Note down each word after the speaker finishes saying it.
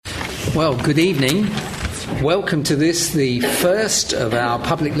Well, good evening. Welcome to this, the first of our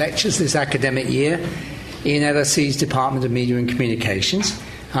public lectures this academic year in LSE's Department of Media and Communications.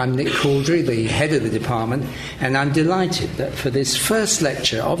 I'm Nick Caldry, the head of the department, and I'm delighted that for this first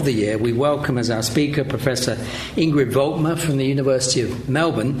lecture of the year we welcome as our speaker Professor Ingrid Volkmer from the University of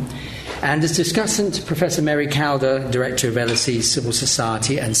Melbourne, and as discussant Professor Mary Calder, Director of LSE's Civil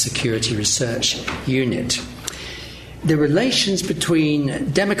Society and Security Research Unit. The relations between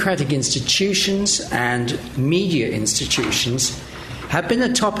democratic institutions and media institutions have been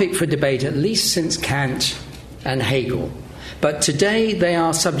a topic for debate at least since Kant and Hegel. But today they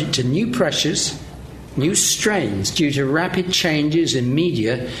are subject to new pressures, new strains due to rapid changes in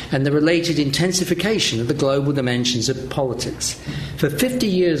media and the related intensification of the global dimensions of politics. For 50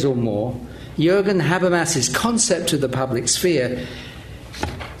 years or more, Jürgen Habermas's concept of the public sphere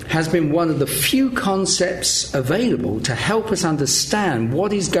has been one of the few concepts available to help us understand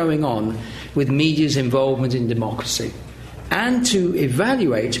what is going on with media's involvement in democracy and to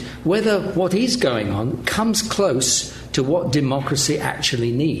evaluate whether what is going on comes close to what democracy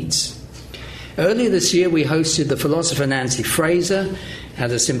actually needs. Earlier this year, we hosted the philosopher Nancy Fraser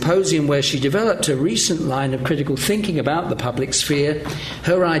at a symposium where she developed a recent line of critical thinking about the public sphere,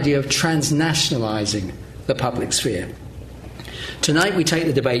 her idea of transnationalizing the public sphere. Tonight we take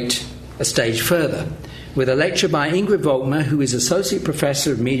the debate a stage further with a lecture by Ingrid Volkmer, who is Associate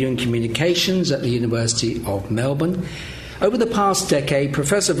Professor of Media and Communications at the University of Melbourne. Over the past decade,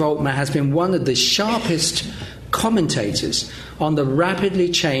 Professor Volkmer has been one of the sharpest commentators on the rapidly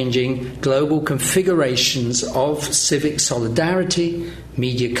changing global configurations of civic solidarity,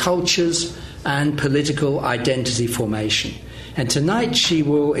 media cultures, and political identity formation. And tonight she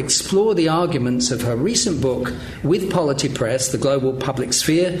will explore the arguments of her recent book with Polity Press, The Global Public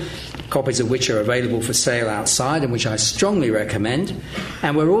Sphere, copies of which are available for sale outside and which I strongly recommend.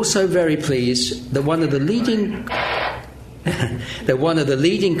 And we're also very pleased that one of the leading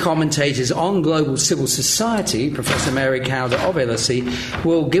commentators on global civil society, Professor Mary Calder of LSE,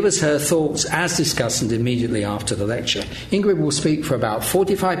 will give us her thoughts as discussant immediately after the lecture. Ingrid will speak for about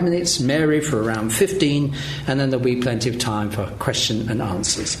 45 minutes, Mary for around 15, and then there'll be plenty of time for question and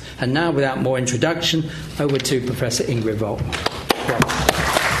answers. And now, without more introduction, over to Professor Ingrid Volkmer.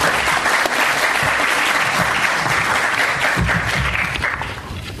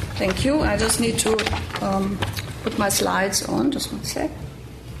 Thank you. I just need to put my slides on. Just one sec.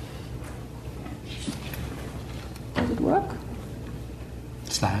 Does it work?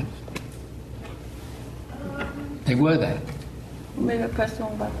 Slides? They were there. Maybe I pressed the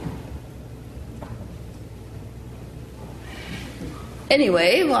wrong button.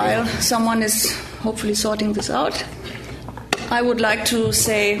 Anyway, while someone is hopefully sorting this out, I would like to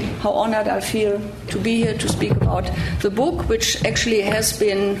say how honored I feel to be here to speak about the book, which actually has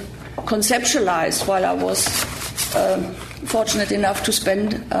been conceptualized while I was fortunate enough to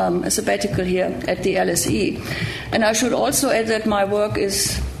spend a sabbatical here at the LSE. And I should also add that my work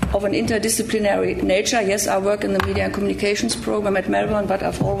is of an interdisciplinary nature. Yes, I work in the Media and Communications program at Melbourne, but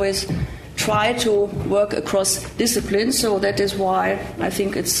I've always tried to work across disciplines, so that is why I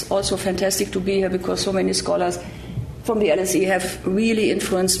think it's also fantastic to be here, because so many scholars from the LSE have really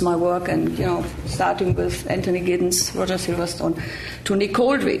influenced my work, and starting with Anthony Giddens, Roger Silverstone, to Nick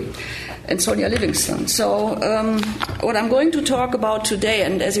Caldry and Sonia Livingston. So what I'm going to talk about today,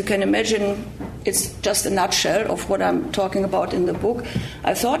 and as you can imagine, it's just a nutshell of what I'm talking about in the book.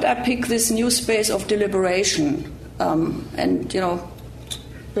 I thought I'd pick this new space of deliberation and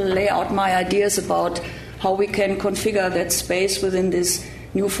lay out my ideas about how we can configure that space within these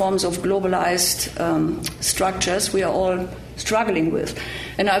new forms of globalized structures we are all struggling with.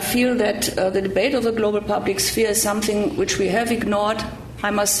 And I feel that the debate of the global public sphere is something which we have ignored, I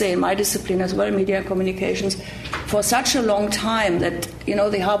must say, in my discipline as well, media and communications, for such a long time that, the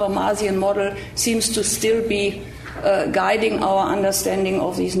Habermasian model seems to still be guiding our understanding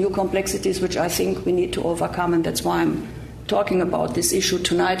of these new complexities, which I think we need to overcome, and that's why I'm talking about this issue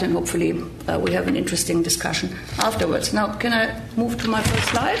tonight, and hopefully we have an interesting discussion afterwards. Now, can I move to my first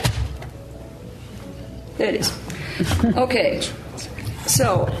slide? There it is. Okay.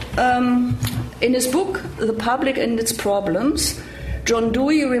 So, in his book, The Public and Its Problems, John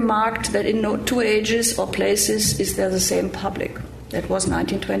Dewey remarked that in no two ages or places is there the same public. That was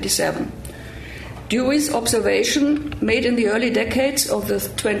 1927. Dewey's observation, made in the early decades of the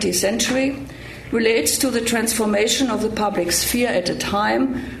 20th century, relates to the transformation of the public sphere at a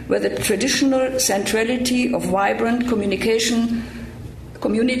time where the traditional centrality of vibrant community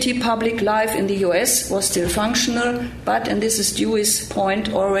public life in the US was still functional, but, and this is Dewey's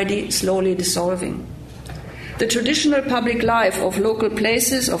point, already slowly dissolving. The traditional public life of local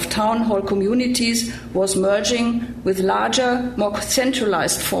places, of town hall communities, was merging with larger, more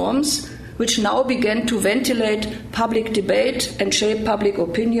centralized forms, which now began to ventilate public debate and shape public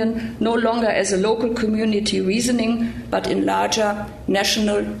opinion, no longer as a local community reasoning, but in larger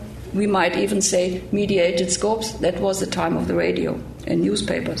national, we might even say, mediated scopes. That was the time of the radio and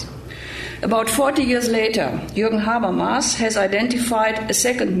newspapers. About 40 years later, Jürgen Habermas has identified a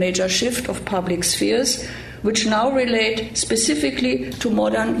second major shift of public spheres, which now relate specifically to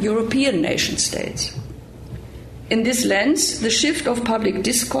modern European nation-states. In this lens, the shift of public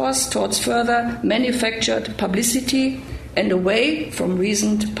discourse towards further manufactured publicity and away from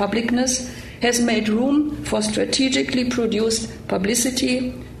reasoned publicness has made room for strategically produced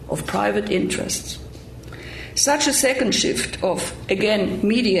publicity of private interests. Such a second shift of, again,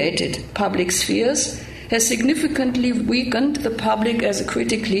 mediated public spheres has significantly weakened the public as a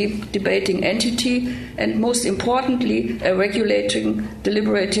critically debating entity and, most importantly, a regulating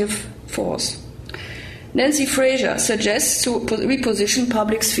deliberative force. Nancy Fraser suggests to reposition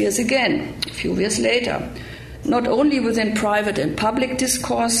public spheres again, a few years later, not only within private and public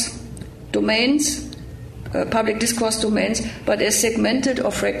discourse domains, but as segmented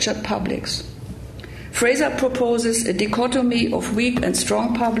or fractured publics. Fraser proposes a dichotomy of weak and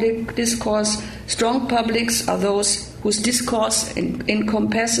strong public discourse. Strong publics are those whose discourse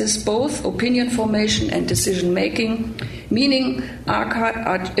encompasses both opinion formation and decision making, meaning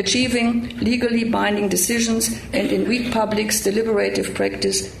are achieving legally binding decisions, and in weak publics, deliberative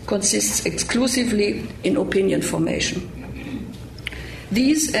practice consists exclusively in opinion formation.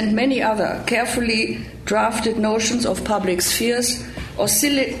 These and many other carefully drafted notions of public spheres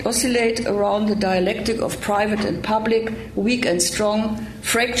oscillate around the dialectic of private and public, weak and strong,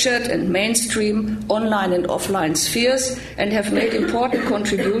 fractured and mainstream, online and offline spheres, and have made important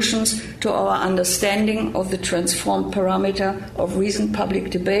contributions to our understanding of the transformed parameter of reasoned public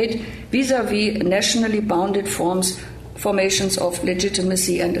debate vis-à-vis nationally bounded formations of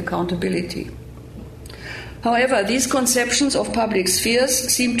legitimacy and accountability. However, these conceptions of public spheres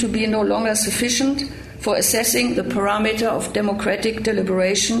seem to be no longer sufficient for assessing the parameter of democratic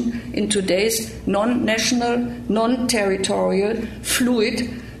deliberation in today's non-national, non-territorial, fluid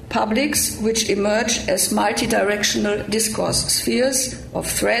publics, which emerge as multidirectional discourse spheres of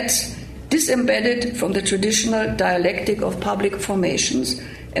threats, disembedded from the traditional dialectic of public formations,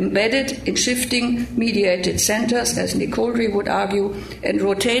 embedded in shifting mediated centers, as Nick Couldry would argue, and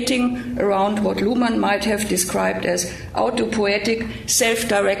rotating around what Luhmann might have described as autopoietic,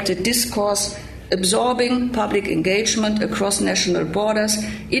 self-directed discourse, absorbing public engagement across national borders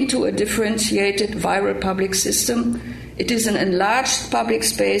into a differentiated viral public system. It is an enlarged public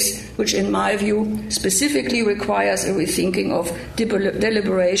space which, in my view, specifically requires a rethinking of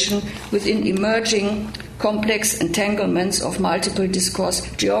deliberation within emerging complex entanglements of multiple discourse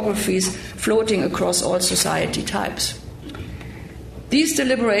geographies floating across all society types. These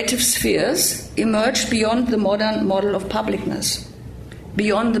deliberative spheres emerge beyond the modern model of publicness,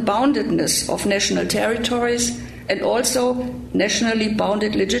 beyond the boundedness of national territories and also nationally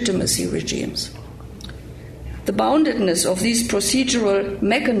bounded legitimacy regimes. The boundedness of these procedural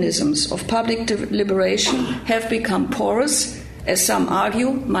mechanisms of public deliberation have become porous, as some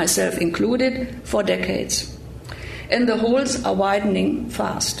argue, myself included, for decades. And the holes are widening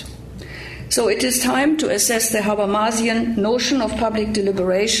fast. So it is time to assess the Habermasian notion of public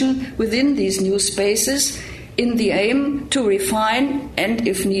deliberation within these new spaces in the aim to refine and,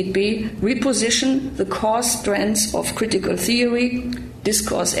 if need be, reposition the core strands of critical theory,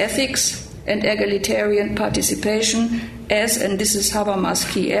 discourse ethics, and egalitarian participation as, and this is Habermas'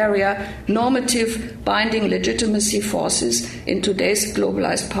 key area, normative binding legitimacy forces in today's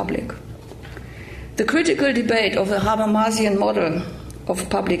globalized public. The critical debate of the Habermasian model of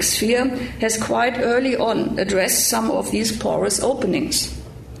public sphere has quite early on addressed some of these porous openings.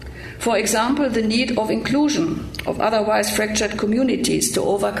 For example, the need of inclusion of otherwise fractured communities to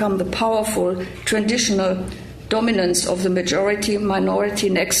overcome the powerful traditional dominance of the majority-minority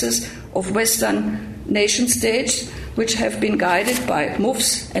nexus of Western nation-states, which have been guided by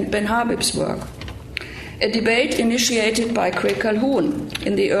Muf's and Ben Habib's work. A debate initiated by Craig Calhoun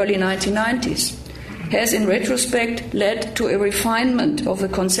in the early 1990s has, in retrospect, led to a refinement of the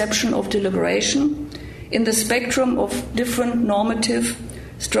conception of deliberation in the spectrum of different normative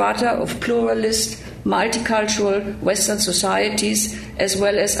strata of pluralist, multicultural Western societies, as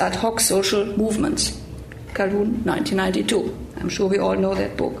well as ad hoc social movements. Calhoun, 1992. I'm sure we all know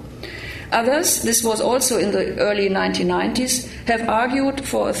that book. Others, this was also in the early 1990s, have argued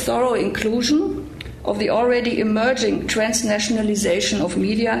for a thorough inclusion of the already emerging transnationalization of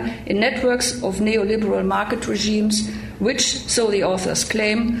media in networks of neoliberal market regimes, which, so the authors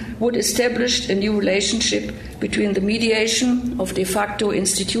claim, would establish a new relationship between the mediation of de facto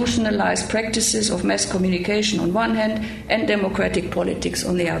institutionalized practices of mass communication on one hand and democratic politics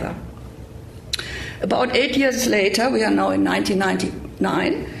on the other. About 8 years later, we are now in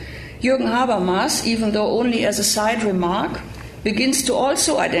 1999, Jürgen Habermas, even though only as a side remark, begins to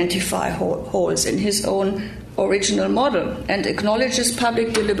also identify holes in his own original model and acknowledges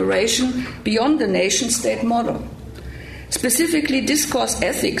public deliberation beyond the nation-state model. Specifically, discourse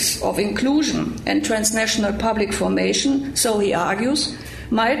ethics of inclusion and transnational public formation, so he argues,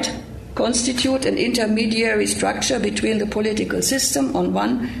 might constitute an intermediary structure between the political system on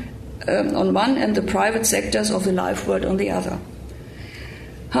one and the private sectors of the life world on the other.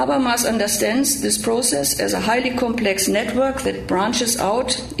 Habermas understands this process as a highly complex network that branches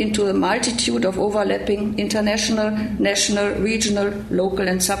out into a multitude of overlapping international, national, regional, local,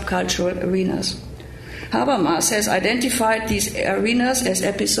 and subcultural arenas. Habermas has identified these arenas as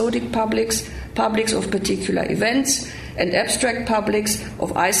episodic publics, publics of particular events, and abstract publics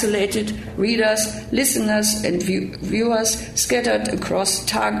of isolated readers, listeners, and viewers scattered across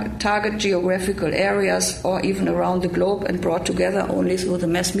target geographical areas or even around the globe and brought together only through the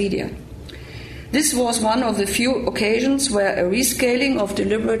mass media. This was one of the few occasions where a rescaling of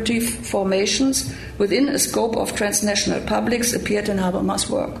deliberative formations within a scope of transnational publics appeared in Habermas'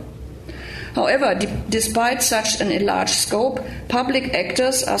 work. However, despite such an enlarged scope, public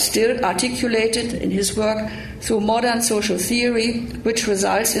actors are still articulated in his work through modern social theory, which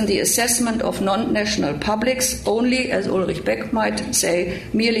results in the assessment of non-national publics only, as Ulrich Beck might say,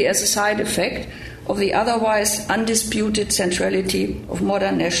 merely as a side effect of the otherwise undisputed centrality of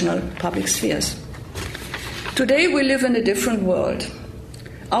modern national public spheres. Today we live in a different world.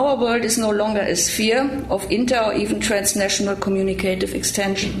 Our world is no longer a sphere of inter or even transnational communicative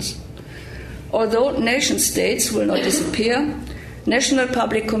extensions. Although nation-states will not disappear, national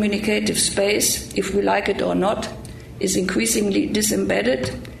public communicative space, if we like it or not, is increasingly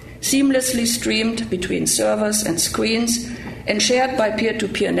disembedded, seamlessly streamed between servers and screens, and shared by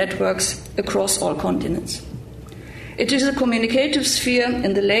peer-to-peer networks across all continents. It is a communicative sphere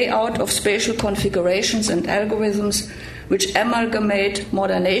in the layout of spatial configurations and algorithms which amalgamate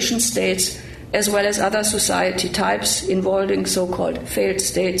modern nation-states as well as other society types involving so-called failed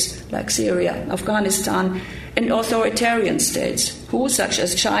states like Syria, Afghanistan, and authoritarian states who, such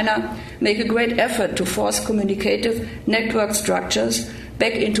as China, make a great effort to force communicative network structures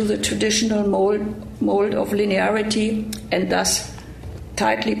back into the traditional mold of linearity and thus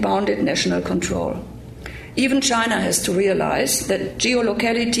tightly bounded national control. Even China has to realize that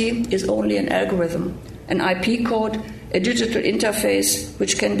geolocality is only an algorithm, an IP code, a digital interface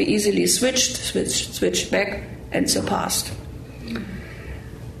which can be easily switched back and surpassed.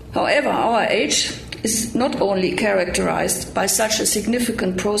 However, our age is not only characterized by such a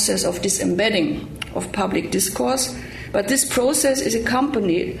significant process of disembedding of public discourse, but this process is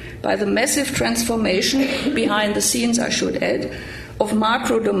accompanied by the massive transformation, behind the scenes I should add, of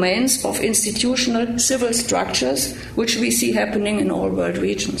macro domains of institutional civil structures which we see happening in all world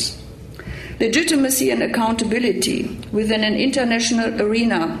regions. Legitimacy and accountability within an international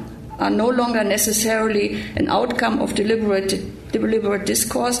arena are no longer necessarily an outcome of deliberate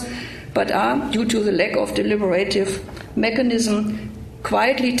discourse, but are, due to the lack of deliberative mechanism,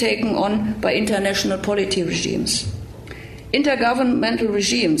 quietly taken on by international polity regimes. Intergovernmental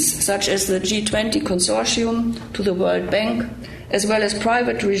regimes, such as the G20 Consortium to the World Bank, as well as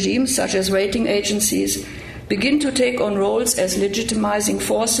private regimes, such as rating agencies, begin to take on roles as legitimizing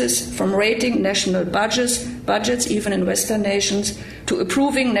forces, from rating national budgets even in Western nations, to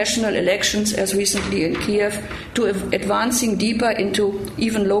approving national elections, as recently in Kiev, to advancing deeper into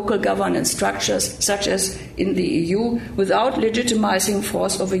even local governance structures, such as in the EU, without legitimizing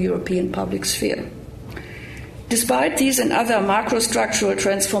force of a European public sphere. Despite these and other macrostructural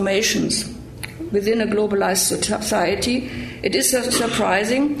transformations within a globalized society, it is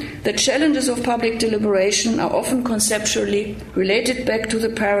surprising that challenges of public deliberation are often conceptually related back to the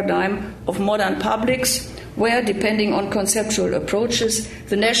paradigm of modern publics, where, depending on conceptual approaches,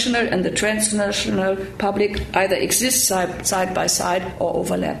 the national and the transnational public either exist side by side or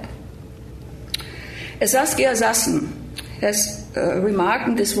overlap. As Saskia Sassen has remarked,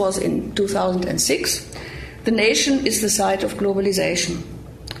 and this was in 2006, the nation is the site of globalization.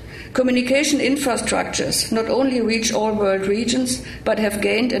 Communication infrastructures not only reach all world regions, but have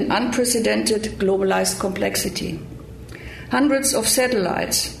gained an unprecedented globalized complexity. Hundreds of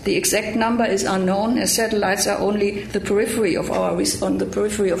satellites, the exact number is unknown, as satellites are only on the periphery of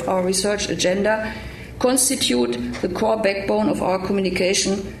our research agenda, constitute the core backbone of our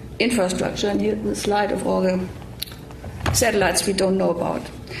communication infrastructure. And here's the slide of all the satellites we don't know about.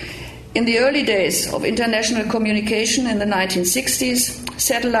 In the early days of international communication in the 1960s,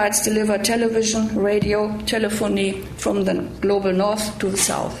 satellites delivered television, radio, telephony from the global north to the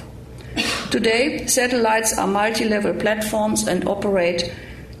south. Today, satellites are multi-level platforms and operate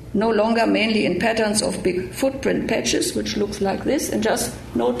no longer mainly in patterns of big footprint patches, which looks like this, and just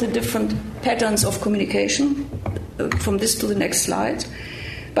note the different patterns of communication from this to the next slide,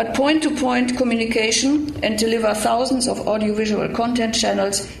 but point-to-point communication and deliver thousands of audiovisual content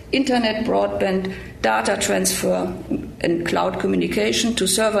channels, internet, broadband, data transfer, and cloud communication to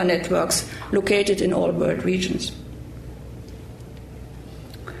server networks located in all world regions.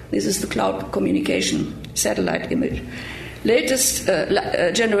 This is the cloud communication satellite image. Latest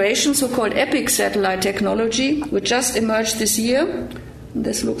generation, so-called EPIC satellite technology, which just emerged this year,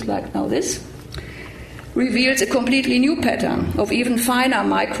 this looks like now this, reveals a completely new pattern of even finer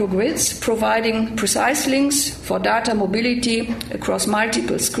microgrids, providing precise links for data mobility across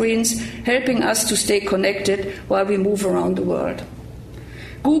multiple screens, helping us to stay connected while we move around the world.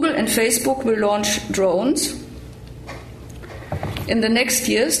 Google and Facebook will launch drones in the next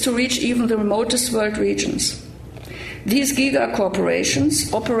years to reach even the remotest world regions. These giga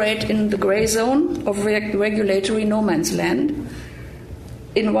corporations operate in the gray zone of regulatory no man's land,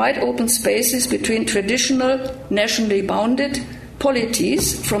 in wide open spaces between traditional, nationally bounded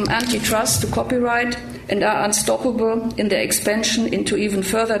polities from antitrust to copyright, and are unstoppable in their expansion into even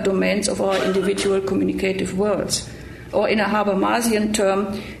further domains of our individual communicative worlds. Or in a Habermasian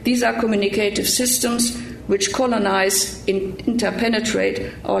term, these are communicative systems which colonize,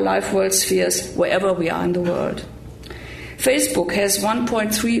 interpenetrate our life world spheres wherever we are in the world. Facebook has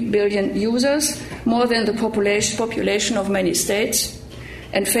 1.3 billion users, more than the population of many states,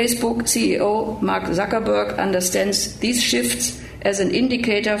 and Facebook CEO Mark Zuckerberg understands these shifts as an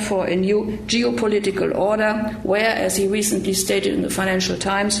indicator for a new geopolitical order where, as he recently stated in the Financial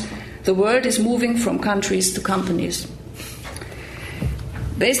Times, the world is moving from countries to companies.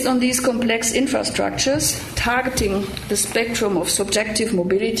 Based on these complex infrastructures, targeting the spectrum of subjective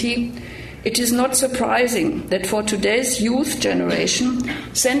mobility, it is not surprising that for today's youth generation,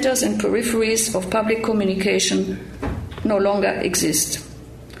 centers and peripheries of public communication no longer exist.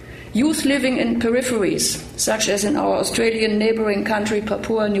 Youth living in peripheries, such as in our Australian neighbouring country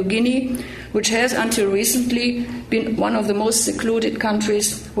Papua New Guinea, which has until recently been one of the most secluded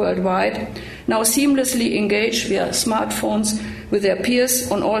countries worldwide, now seamlessly engage via smartphones with their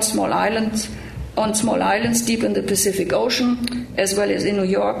peers on small islands deep in the Pacific Ocean, as well as in New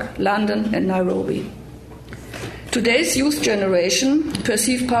York, London, and Nairobi. Today's youth generation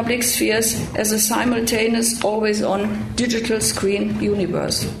perceive public spheres as a simultaneous, always-on digital screen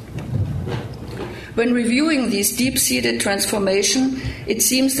universe. When reviewing these deep-seated transformation, it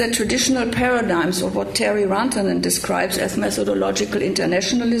seems that traditional paradigms of what Terry Rantanen describes as methodological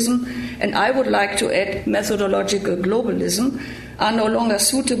internationalism, and I would like to add methodological globalism, are no longer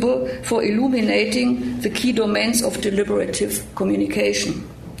suitable for illuminating the key domains of deliberative communication.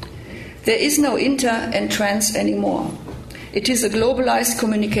 There is no inter and trans anymore. It is a globalized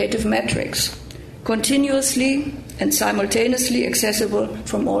communicative matrix, continuously and simultaneously accessible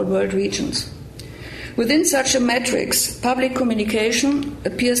from all world regions. Within such a matrix, public communication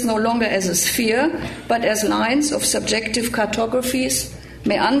appears no longer as a sphere, but as lines of subjective cartographies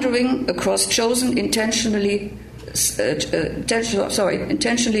meandering across intentionally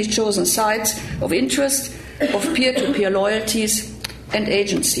chosen sites of interest, of peer-to-peer loyalties and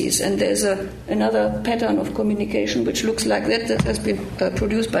agencies. And there's another pattern of communication which looks like that has been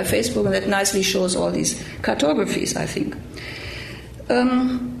produced by Facebook, and that nicely shows all these cartographies, I think.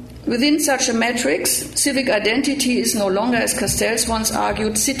 Within such a matrix, civic identity is no longer, as Castells once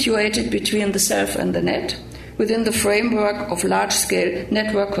argued, situated between the self and the net, within the framework of large-scale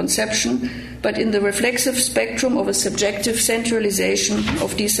network conception, but in the reflexive spectrum of a subjective centralization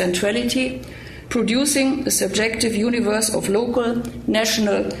of decentrality, producing a subjective universe of local,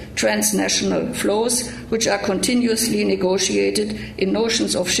 national, transnational flows, which are continuously negotiated in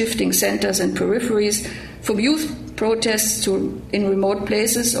notions of shifting centers and peripheries, from youth protests in remote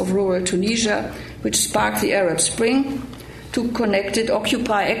places of rural Tunisia, which sparked the Arab Spring, to connected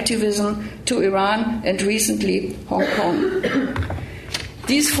Occupy activism to Iran and recently Hong Kong.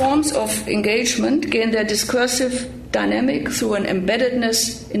 These forms of engagement gain their discursive dynamic through an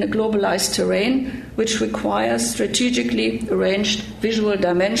embeddedness in a globalized terrain, which requires strategically arranged visual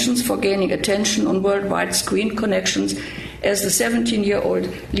dimensions for gaining attention on worldwide screen connections. As the 17-year-old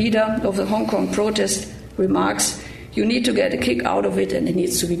leader of the Hong Kong protest remarks, you need to get a kick out of it and it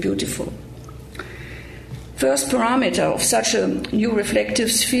needs to be beautiful. First parameter of such a new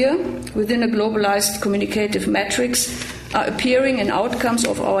reflective sphere within a globalized communicative matrix are appearing in outcomes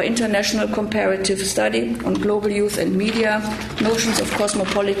of our international comparative study on global youth and media, notions of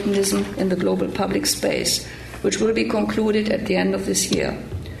cosmopolitanism in the global public space, which will be concluded at the end of this year.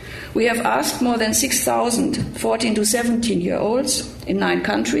 We have asked more than 6,000 14 to 17-year-olds in 9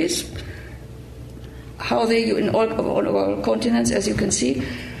 countries, how they, in all continents, as you can see,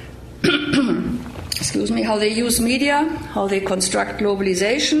 how they use media, how they construct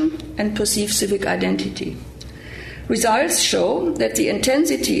globalization and perceive civic identity. Results show that the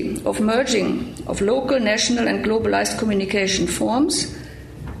intensity of merging of local, national and globalized communication forms,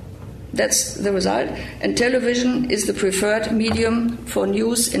 that's the result, and television is the preferred medium for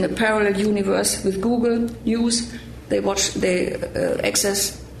news in a parallel universe with Google News. They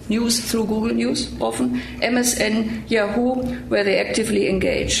access news through Google News often, MSN, Yahoo, where they actively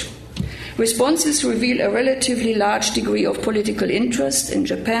engage. Responses reveal a relatively large degree of political interest in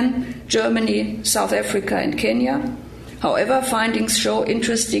Japan, Germany, South Africa, and Kenya. However, findings show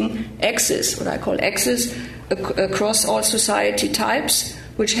interesting axes, what I call axes, across all society types,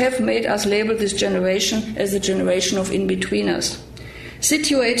 which have made us label this generation as the generation of in-betweeners.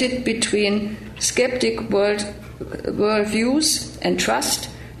 Situated between skeptic worldviews and trust,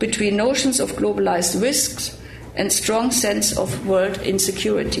 between notions of globalized risks and strong sense of world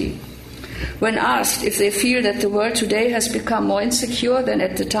insecurity. When asked if they feel that the world today has become more insecure than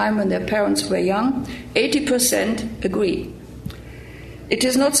at the time when their parents were young, 80% agree. It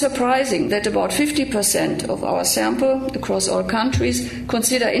is not surprising that about 50% of our sample across all countries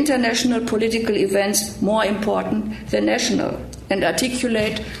consider international political events more important than national and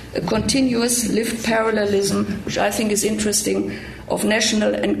articulate a continuous lived parallelism, which I think is interesting, of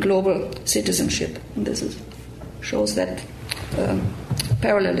national and global citizenship. And this shows that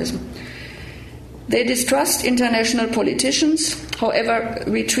parallelism. They distrust international politicians, however,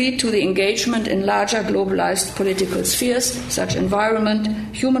 retreat to the engagement in larger globalized political spheres such as environment,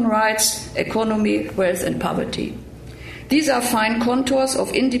 human rights, economy, wealth, and poverty. These are fine contours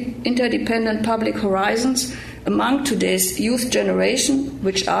of interdependent public horizons among today's youth generation,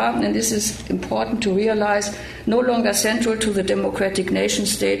 which are, and this is important to realize, no longer central to the democratic nation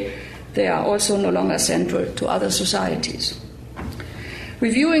state. They are also no longer central to other societies.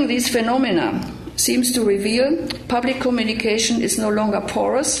 Reviewing these phenomena seems to reveal public communication is no longer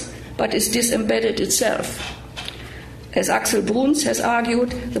porous, but is disembedded itself. As Axel Bruns has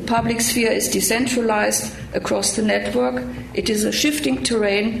argued, the public sphere is decentralized across the network. It is a shifting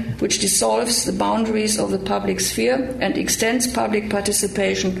terrain which dissolves the boundaries of the public sphere and extends public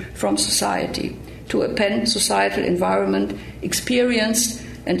participation from society to a pan-societal environment experienced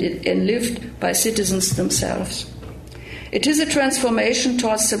and lived by citizens themselves. It is a transformation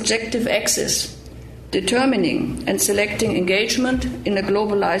towards subjective access, determining and selecting engagement in a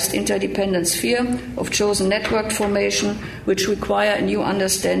globalized interdependent sphere of chosen network formation, which require a new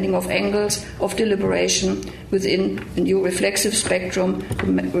understanding of angles of deliberation within a new reflexive spectrum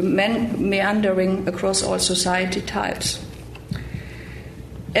meandering across all society types.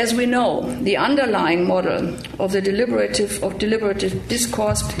 As we know, the underlying model of the deliberative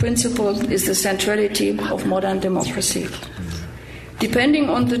discourse principle is the centrality of modern democracy. Depending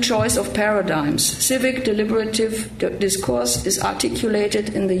on the choice of paradigms, civic deliberative discourse is articulated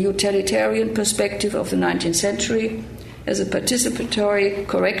in the utilitarian perspective of the 19th century as a participatory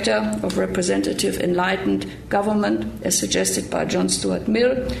corrector of representative enlightened government, as suggested by John Stuart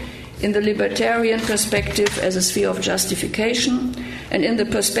Mill, in the libertarian perspective as a sphere of justification, and in the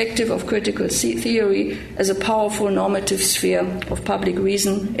perspective of critical theory as a powerful normative sphere of public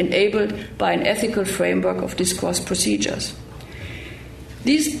reason enabled by an ethical framework of discourse procedures.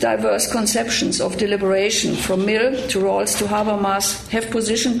 These diverse conceptions of deliberation, from Mill to Rawls to Habermas, have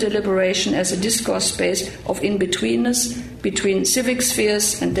positioned deliberation as a discourse space of in-betweenness between civic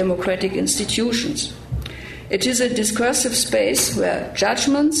spheres and democratic institutions. It is a discursive space where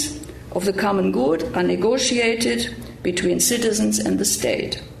judgments of the common good are negotiated between citizens and the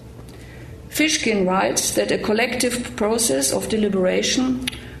state. Fishkin writes that a collective process of deliberation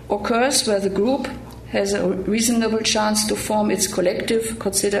occurs where the group has a reasonable chance to form its collective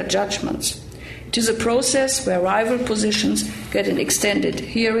considered judgments. It is a process where rival positions get an extended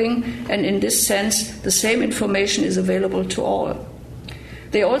hearing, and in this sense, the same information is available to all.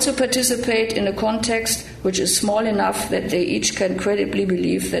 They also participate in a context which is small enough that they each can credibly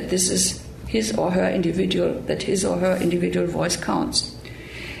believe that his or her individual voice counts.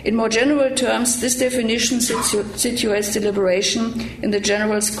 In more general terms, this definition situates deliberation in the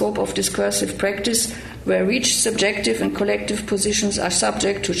general scope of discursive practice, where reached subjective and collective positions are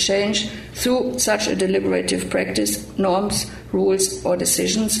subject to change through such a deliberative practice, norms, rules, or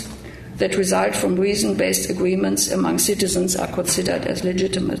decisions that result from reason-based agreements among citizens are considered as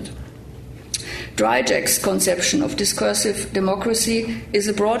legitimate. Dryjack's conception of discursive democracy is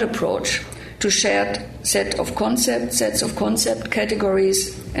a broad approach to shared sets of concept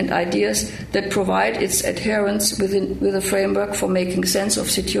categories and ideas that provide its adherents with a framework for making sense of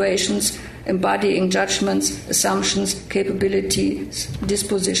situations, embodying judgments, assumptions, capabilities,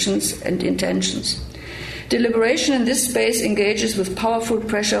 dispositions, and intentions. Deliberation in this space engages with powerful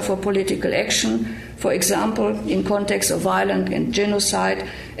pressure for political action, for example, in context of violence and genocide,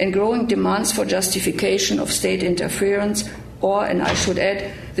 and growing demands for justification of state interference, or, and I should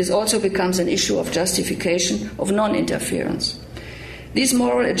add, this also becomes an issue of justification of non-interference. These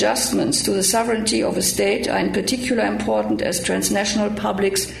moral adjustments to the sovereignty of a state are in particular important as transnational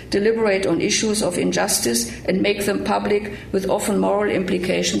publics deliberate on issues of injustice and make them public, with often moral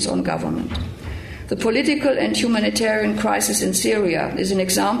implications on government. The political and humanitarian crisis in Syria is an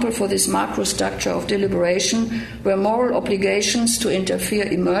example for this macrostructure of deliberation, where moral obligations to interfere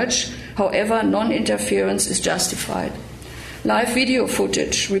emerge, however, non-interference is justified. Live video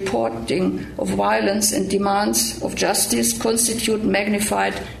footage reporting of violence and demands of justice constitute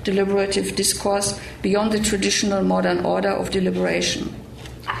magnified deliberative discourse beyond the traditional modern order of deliberation.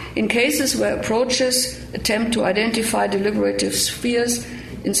 In cases where approaches attempt to identify deliberative spheres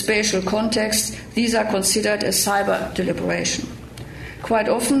in spatial contexts, these are considered as cyber deliberation. Quite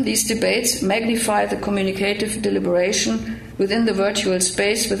often, these debates magnify the communicative deliberation within the virtual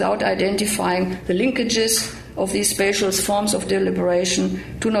space without identifying the linkages of these spatial forms of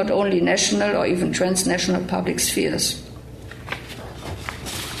deliberation to not only national or even transnational public spheres.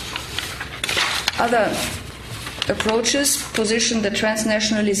 Other approaches position the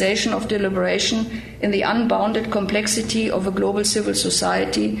transnationalization of deliberation in the unbounded complexity of a global civil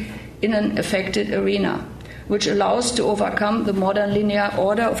society in an affected arena, which allows to overcome the modern linear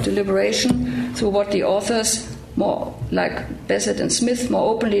order of deliberation through what the authors, more like Bassett and Smith,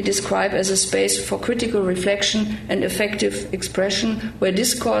 more openly describe as a space for critical reflection and effective expression, where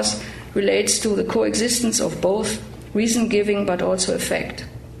discourse relates to the coexistence of both reason-giving but also effect.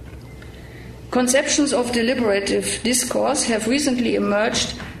 Conceptions of deliberative discourse have recently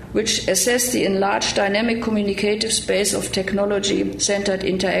emerged which assess the enlarged dynamic communicative space of technology-centered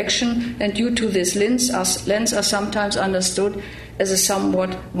interaction, and due to this lens are sometimes understood as a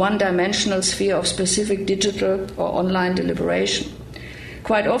somewhat one-dimensional sphere of specific digital or online deliberation.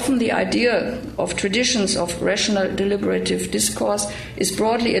 Quite often, the idea of traditions of rational deliberative discourse is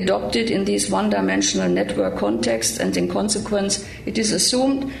broadly adopted in these one-dimensional network contexts, and in consequence, it is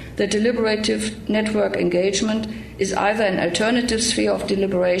assumed that deliberative network engagement is either an alternative sphere of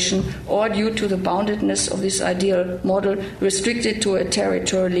deliberation or, due to the boundedness of this ideal model, restricted to a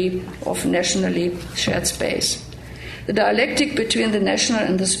territorially or nationally shared space. The dialectic between the national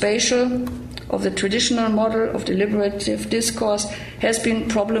and the spatial of the traditional model of deliberative discourse has been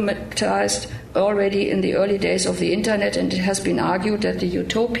problematized already in the early days of the Internet, and it has been argued that the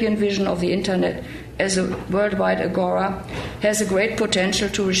utopian vision of the Internet as a worldwide agora has a great potential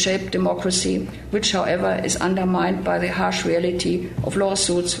to reshape democracy, which, however, is undermined by the harsh reality of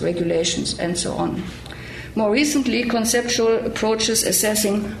lawsuits, regulations, and so on. More recently, conceptual approaches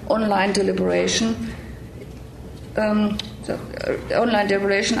assessing online deliberation are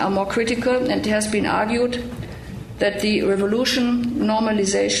more critical, and it has been argued that the revolution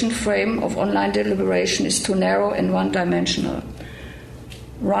normalization frame of online deliberation is too narrow and one-dimensional.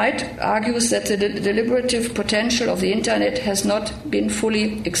 Wright argues that the deliberative potential of the Internet has not been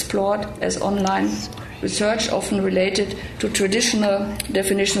fully explored, as online research, often related to traditional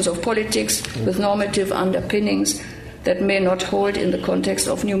definitions of politics with normative underpinnings that may not hold in the context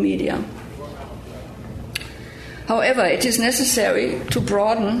of new media. However, it is necessary to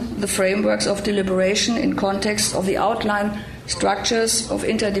broaden the frameworks of deliberation in context of the outline structures of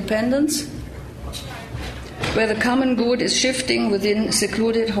interdependence, where the common good is shifting within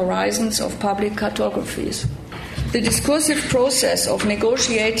secluded horizons of public cartographies. The discursive process of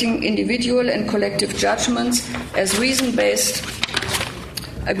negotiating individual and collective judgments as reason-based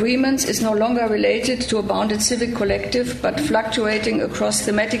agreements is no longer related to a bounded civic collective, but fluctuating across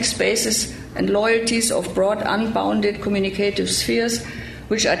thematic spaces and loyalties of broad, unbounded communicative spheres,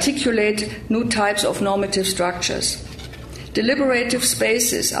 which articulate new types of normative structures. Deliberative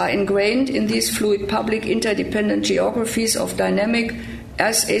spaces are ingrained in these fluid public interdependent geographies of dynamic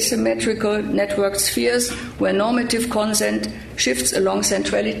as asymmetrical networked spheres where normative consent shifts along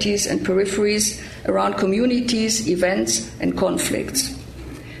centralities and peripheries around communities, events, and conflicts.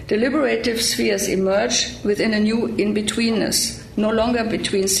 Deliberative spheres emerge within a new in-betweenness, no longer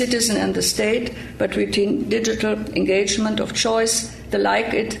between citizen and the state, but between digital engagement of choice, the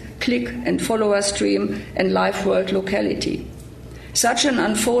like it, click and follower stream, and live world locality. Such an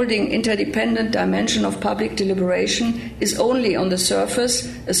unfolding interdependent dimension of public deliberation is only on the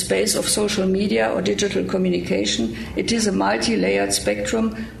surface a space of social media or digital communication. It is a multi-layered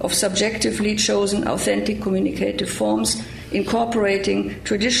spectrum of subjectively chosen authentic communicative forms, incorporating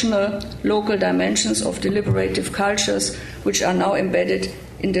traditional local dimensions of deliberative cultures, which are now embedded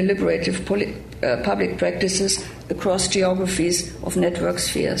in deliberative public practices across geographies of network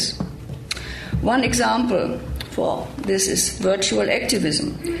spheres. One example for this is virtual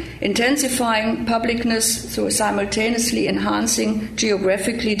activism, intensifying publicness through simultaneously enhancing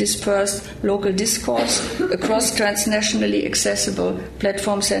geographically dispersed local discourse across transnationally accessible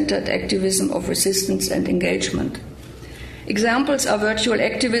platform-centered activism of resistance and engagement. Examples are virtual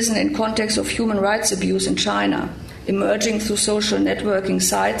activism in context of human rights abuse in China, emerging through social networking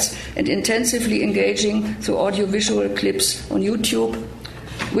sites and intensively engaging through audiovisual clips on YouTube,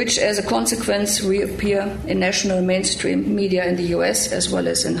 which as a consequence reappear in national mainstream media in the US as well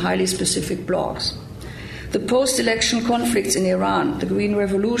as in highly specific blogs. The post-election conflicts in Iran, the Green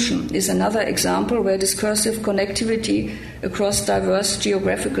Revolution, is another example where discursive connectivity across diverse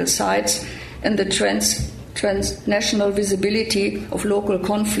geographical sites and the transnational visibility of local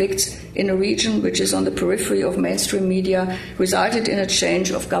conflicts in a region which is on the periphery of mainstream media resulted in a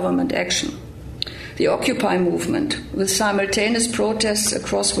change of government action. The Occupy movement, with simultaneous protests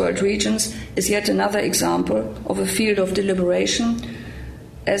across world regions, is yet another example of a field of deliberation,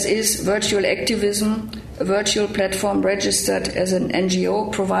 as is virtual activism, a virtual platform registered as an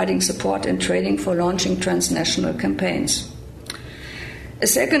NGO providing support and training for launching transnational campaigns. A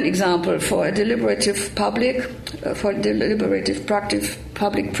second example for deliberative public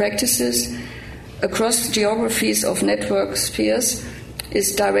practices across geographies of network spheres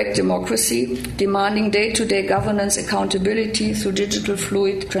is direct democracy, demanding day-to-day governance accountability through digital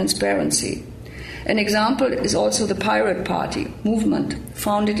fluid transparency. An example is also the Pirate Party movement,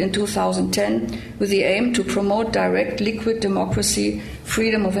 founded in 2010 with the aim to promote direct liquid democracy,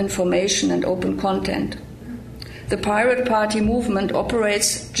 freedom of information, and open content. The Pirate Party movement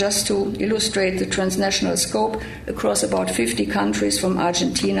operates, just to illustrate the transnational scope, across about 50 countries from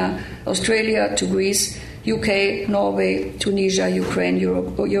Argentina, Australia to Greece, UK, Norway, Tunisia, Ukraine,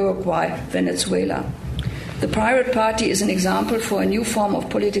 Uruguay, Venezuela. The Pirate Party is an example for a new form of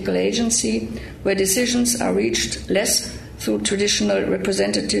political agency where decisions are reached less through traditional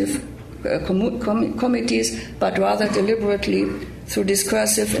representative committees, but rather deliberately through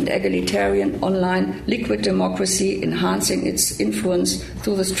discursive and egalitarian online liquid democracy, enhancing its influence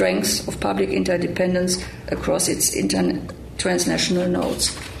through the strengths of public interdependence across its transnational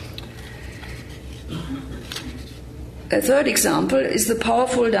nodes. A third example is the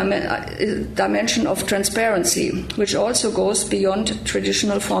powerful dimension of transparency, which also goes beyond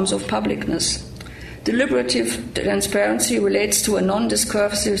traditional forms of publicness. Deliberative transparency relates to a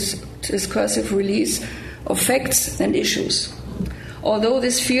non-discursive release of facts and issues. Although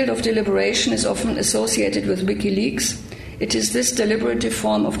this field of deliberation is often associated with WikiLeaks, it is this deliberative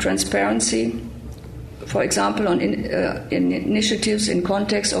form of transparency, for example, in initiatives in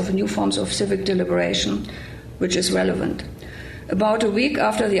context of new forms of civic deliberation, which is relevant. About a week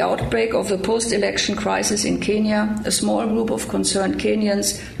after the outbreak of the post-election crisis in Kenya, a small group of concerned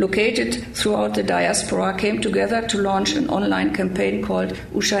Kenyans located throughout the diaspora came together to launch an online campaign called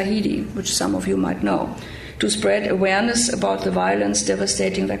Ushahidi, which some of you might know, to spread awareness about the violence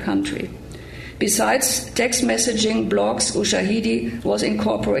devastating their country. Besides text messaging, blogs, Ushahidi was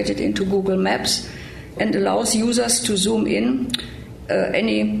incorporated into Google Maps and allows users to zoom in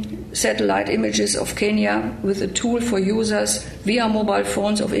any satellite images of Kenya with a tool for users via mobile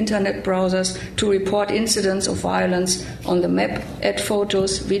phones of internet browsers to report incidents of violence on the map, add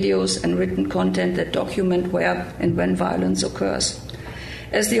photos, videos, and written content that document where and when violence occurs.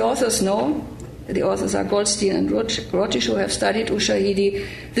 As the authors know, the authors are Goldstein and Rottisch, who have studied Ushahidi,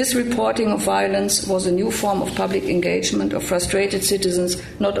 this reporting of violence was a new form of public engagement of frustrated citizens,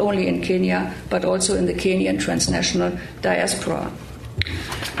 not only in Kenya, but also in the Kenyan transnational diaspora.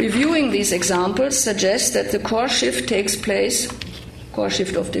 Reviewing these examples suggests that the core shift takes place, core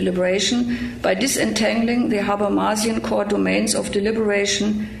shift of deliberation, by disentangling the Habermasian core domains of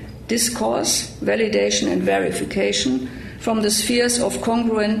deliberation, discourse, validation, and verification from the spheres of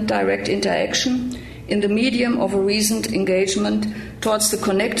congruent direct interaction in the medium of a reasoned engagement towards the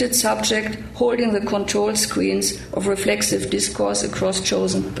connected subject holding the control screens of reflexive discourse across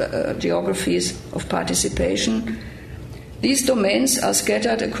chosen geographies of participation. These domains are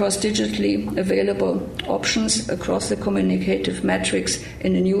scattered across digitally available options across the communicative matrix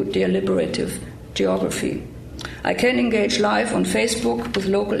in a new deliberative geography. I can engage live on Facebook with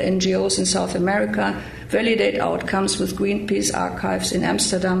local NGOs in South America, validate outcomes with Greenpeace archives in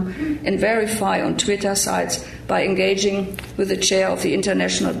Amsterdam, and verify on Twitter sites by engaging with the chair of the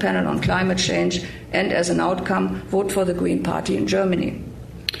International Panel on Climate Change and, as an outcome, vote for the Green Party in Germany.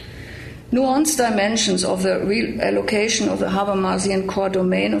 Nuanced dimensions of the reallocation of the Habermasian core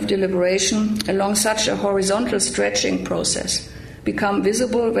domain of deliberation along such a horizontal stretching process become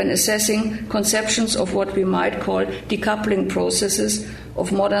visible when assessing conceptions of what we might call decoupling processes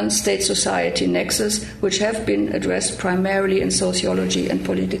of modern state-society nexus, which have been addressed primarily in sociology and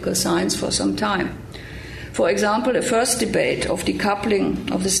political science for some time. For example, a first debate of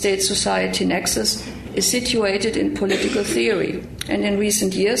decoupling of the state-society nexus is situated in political theory, and in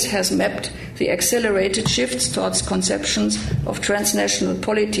recent years has mapped the accelerated shifts towards conceptions of transnational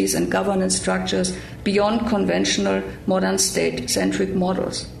polities and governance structures beyond conventional modern state-centric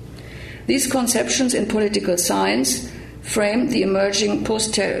models. These conceptions in political science frame the emerging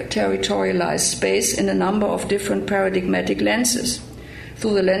post-territorialized space in a number of different paradigmatic lenses: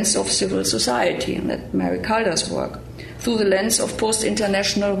 through the lens of civil society, and that Mary Calder's work, through the lens of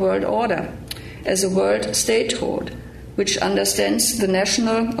post-international world order, as a world statehood, which understands the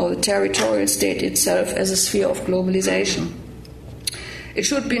national or the territorial state itself as a sphere of globalization. It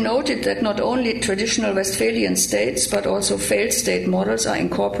should be noted that not only traditional Westphalian states, but also failed state models are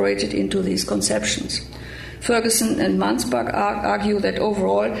incorporated into these conceptions. Ferguson and Mansbach argue that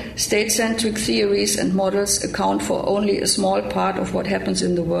overall state-centric theories and models account for only a small part of what happens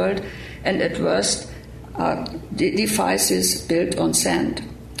in the world, and at worst are devices built on sand.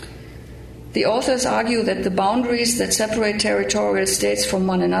 The authors argue that the boundaries that separate territorial states from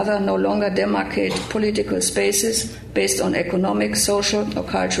one another no longer demarcate political spaces based on economic, social, or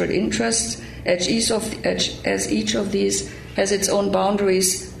cultural interests, as each of these has its own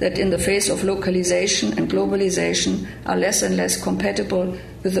boundaries that, in the face of localization and globalization, are less and less compatible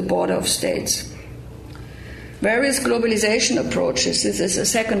with the border of states. Various globalization approaches, this is a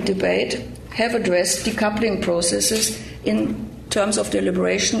second debate, have addressed decoupling processes in terms of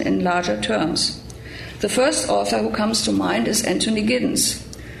deliberation in larger terms. The first author who comes to mind is Anthony Giddens,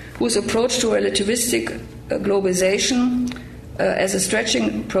 whose approach to relativistic globalization as a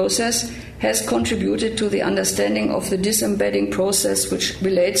stretching process has contributed to the understanding of the disembedding process, which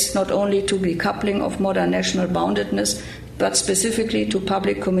relates not only to decoupling of modern national boundedness, but specifically to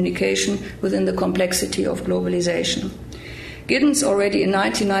public communication within the complexity of globalization. Giddens already in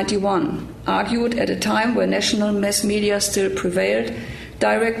 1991 argued, at a time where national mass media still prevailed,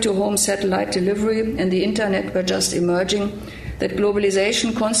 direct-to-home satellite delivery and the internet were just emerging, that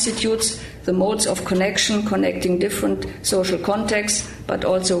globalization constitutes the modes of connection connecting different social contexts, but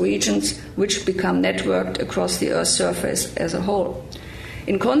also regions which become networked across the Earth's surface as a whole.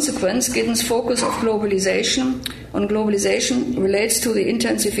 In consequence, Giddens' focus on globalization relates to the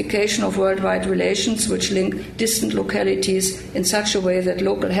intensification of worldwide relations which link distant localities in such a way that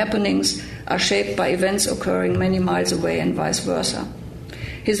local happenings are shaped by events occurring many miles away and vice versa.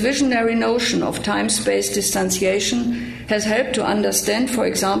 His visionary notion of time-space distanciation has helped to understand, for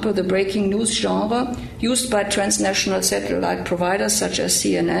example, the breaking news genre used by transnational satellite providers such as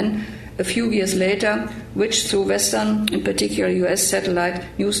CNN a few years later, which through Western, in particular US satellite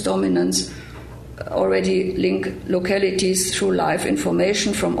news dominance, already link localities through live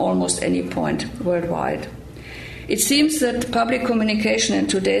information from almost any point worldwide. It seems that public communication in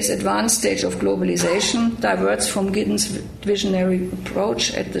today's advanced stage of globalization diverts from Giddens' visionary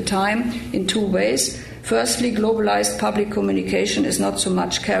approach at the time in two ways. Firstly, globalized public communication is not so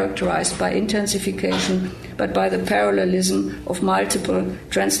much characterized by intensification, but by the parallelism of multiple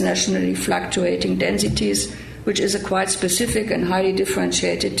transnationally fluctuating densities, which is a quite specific and highly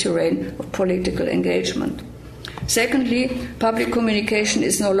differentiated terrain of political engagement. Secondly, public communication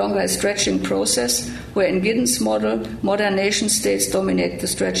is no longer a stretching process, where in Giddens' model, modern nation-states dominate the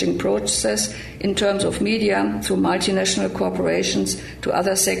stretching process in terms of media through multinational corporations to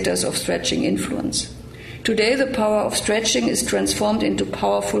other sectors of stretching influence. Today, the power of stretching is transformed into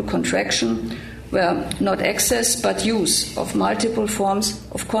powerful contraction, where not access but use of multiple forms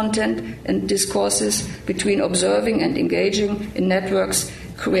of content and discourses between observing and engaging in networks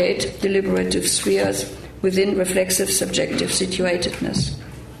create deliberative spheres within reflexive subjective situatedness.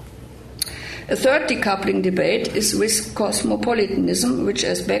 A third decoupling debate is risk cosmopolitanism, which,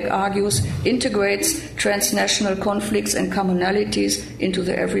 as Beck argues, integrates transnational conflicts and commonalities into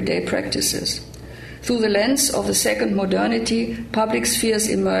the everyday practices. Through the lens of the second modernity, public spheres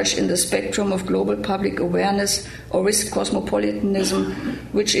emerge in the spectrum of global public awareness or risk cosmopolitanism,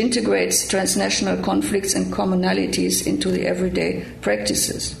 which integrates transnational conflicts and commonalities into the everyday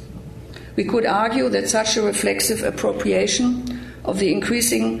practices. We could argue that such a reflexive appropriation of the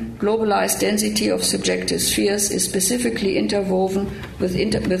increasing globalized density of subjective spheres is specifically interwoven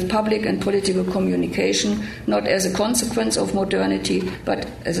with public and political communication, not as a consequence of modernity, but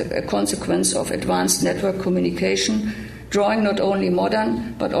as a consequence of advanced network communication, drawing not only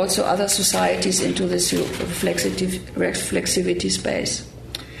modern, but also other societies into this reflexivity space.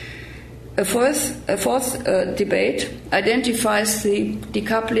 A fourth debate identifies the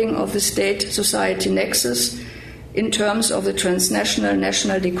decoupling of the state-society nexus in terms of the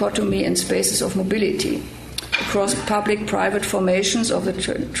transnational-national dichotomy in spaces of mobility across public-private formations of the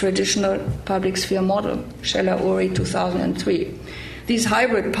traditional public sphere model, Scheller-Uri, 2003. These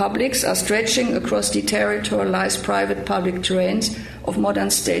hybrid publics are stretching across deterritorialized private-public terrains of modern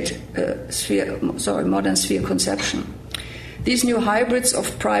sphere conception. These new hybrids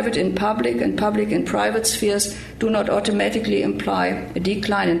of private in public and public in private spheres do not automatically imply a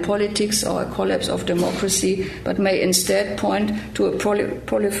decline in politics or a collapse of democracy, but may instead point to a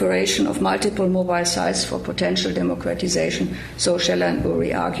proliferation of multiple mobile sites for potential democratization, so Scheller and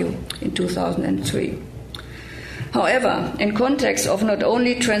Uri argue in 2003. However, in context of not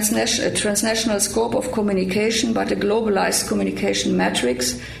only transnational scope of communication, but a globalized communication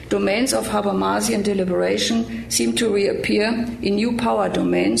matrix, domains of Habermasian deliberation seem to reappear in new power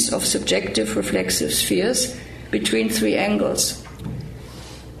domains of subjective reflexive spheres between three angles.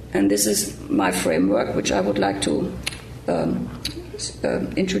 And this is my framework, which I would like to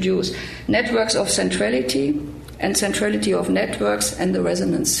introduce. Networks of centrality and centrality of networks and the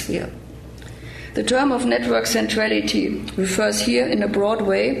resonance sphere. The term of network centrality refers here in a broad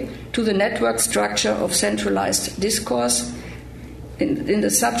way to the network structure of centralized discourse in the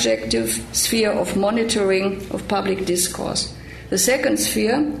subjective sphere of monitoring of public discourse. The second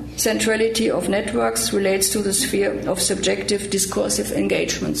sphere, centrality of networks, relates to the sphere of subjective discursive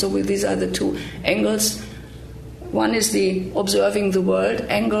engagement. So these are the two angles. One is the observing the world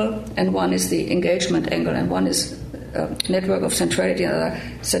angle, and one is the engagement angle, and one is network of centrality and other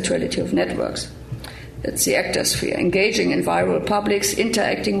centrality of networks. It's the actor sphere, engaging in viral publics,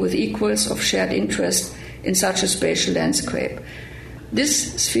 interacting with equals of shared interest in such a spatial landscape.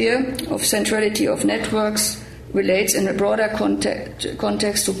 This sphere of centrality of networks relates in a broader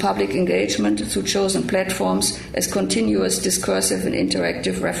context to public engagement through chosen platforms as continuous discursive and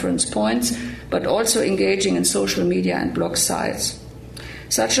interactive reference points, but also engaging in social media and blog sites.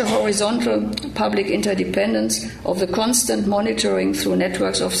 Such a horizontal public interdependence of the constant monitoring through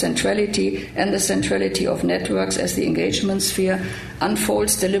networks of centrality and the centrality of networks as the engagement sphere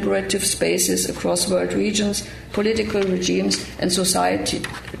unfolds deliberative spaces across world regions, political regimes, and society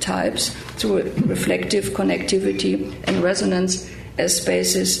types through reflective connectivity and resonance as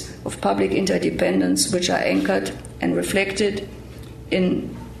spaces of public interdependence which are anchored and reflected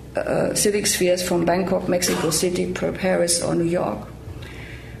in civic spheres from Bangkok, Mexico City, Paris, or New York.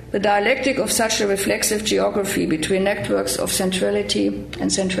 The dialectic of such a reflexive geography between networks of centrality and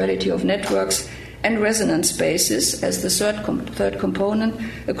centrality of networks and resonance spaces as the third component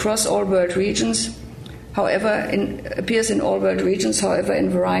across all world regions, appears in all world regions, however, in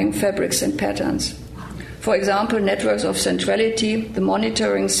varying fabrics and patterns. For example, networks of centrality, the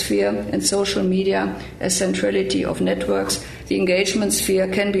monitoring sphere, and social media as centrality of networks, the engagement sphere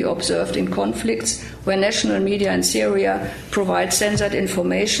can be observed in conflicts where national media in Syria provide censored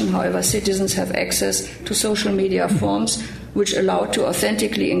information. However, citizens have access to social media forms which allow to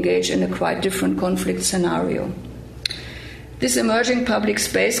authentically engage in a quite different conflict scenario. This emerging public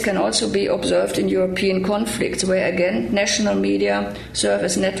space can also be observed in European conflicts where, again, national media serve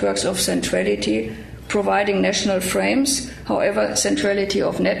as networks of centrality, providing national frames. However, centrality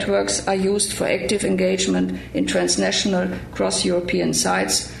of networks are used for active engagement in transnational cross-European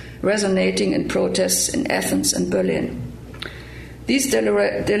sites, resonating in protests in Athens and Berlin. These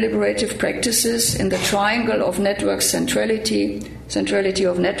deliberative practices in the triangle of network centrality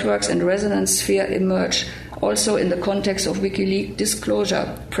of networks, and resonance sphere emerge also in the context of WikiLeaks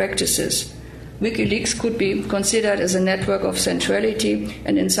disclosure practices. WikiLeaks could be considered as a network of centrality,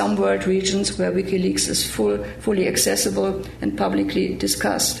 and in some world regions where WikiLeaks is fully accessible and publicly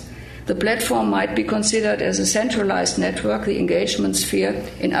discussed. The platform might be considered as a centralized network, the engagement sphere,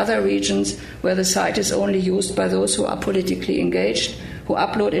 in other regions where the site is only used by those who are politically engaged, who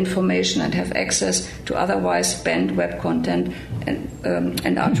upload information and have access to otherwise banned web content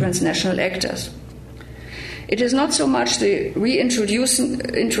and are transnational actors. It is not so much the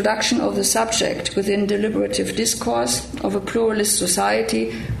introduction of the subject within deliberative discourse of a pluralist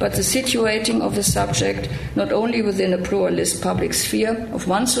society, but the situating of the subject not only within a pluralist public sphere of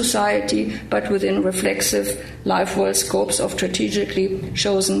one society, but within reflexive life-world scopes of strategically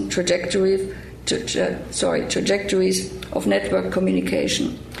chosen trajectories of network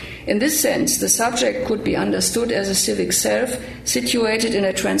communication. In this sense, the subject could be understood as a civic self situated in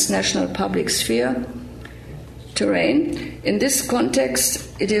a transnational public sphere terrain. In this context,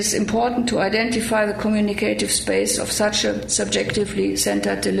 it is important to identify the communicative space of such a subjectively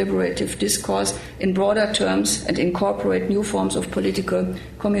centered deliberative discourse in broader terms and incorporate new forms of political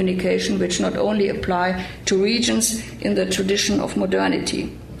communication which not only apply to regions in the tradition of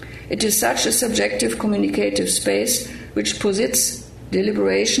modernity. It is such a subjective communicative space which posits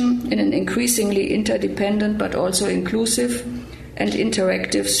deliberation in an increasingly interdependent but also inclusive and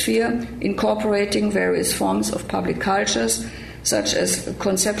interactive sphere, incorporating various forms of public cultures, such as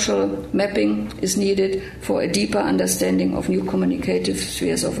conceptual mapping is needed for a deeper understanding of new communicative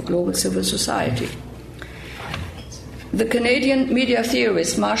spheres of a global civil society. The Canadian media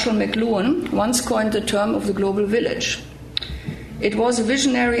theorist Marshall McLuhan once coined the term of the global village. It was a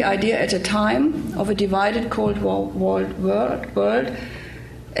visionary idea at a time of a divided Cold War world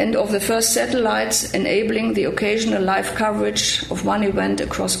and of the first satellites enabling the occasional live coverage of one event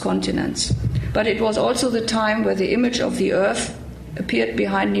across continents. But it was also the time where the image of the Earth appeared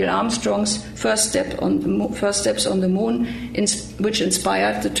behind Neil Armstrong's first steps on the moon, which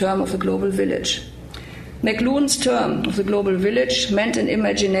inspired the term of the global village. McLuhan's term of the global village meant an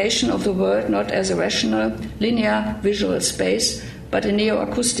imagination of the world not as a rational, linear visual space, but a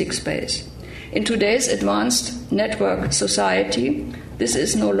neo-acoustic space. In today's advanced network society, this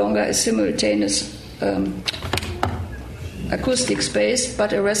is no longer a simultaneous acoustic space,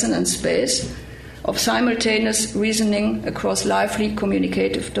 but a resonance space of simultaneous reasoning across lively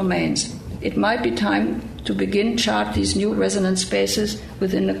communicative domains. It might be time to begin chart these new resonance spaces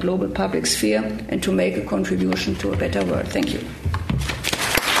within the global public sphere and to make a contribution to a better world. Thank you.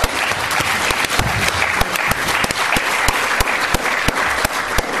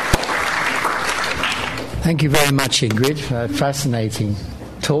 Thank you very much, Ingrid. Fascinating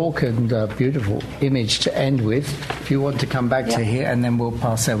talk and a beautiful image to end with. If you want to come back to here, and then we'll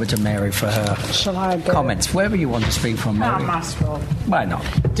pass over to Mary for her comments. Wherever you want to speak from, Mary. I must well. Why not?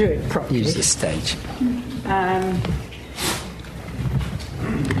 Do it properly. Use the stage.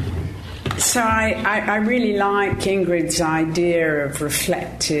 So I really like Ingrid's idea of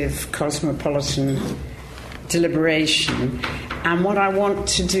reflective cosmopolitan deliberation. And what I want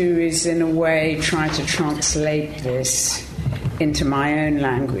to do is, in a way, try to translate this into my own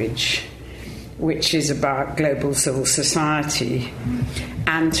language, which is about global civil society,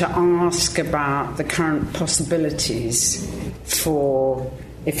 and to ask about the current possibilities for,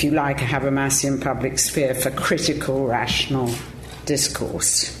 if you like, a Habermasian public sphere for critical, rational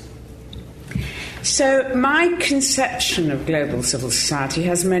discourse. So my conception of global civil society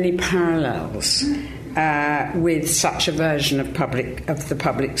has many parallels with such a version of the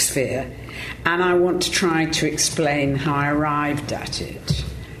public sphere, and I want to try to explain how I arrived at it.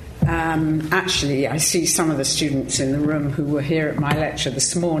 Actually, I see some of the students in the room who were here at my lecture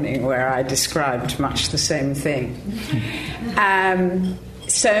this morning where I described much the same thing.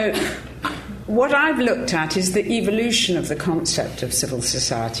 So what I've looked at is the evolution of the concept of civil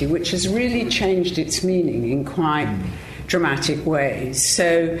society, which has really changed its meaning in quite dramatic ways.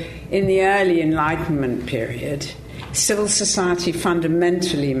 So in the early Enlightenment period, civil society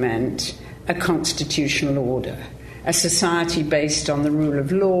fundamentally meant a constitutional order, a society based on the rule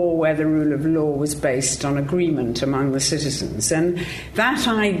of law, where the rule of law was based on agreement among the citizens. And that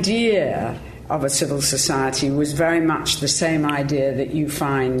idea of a civil society was very much the same idea that you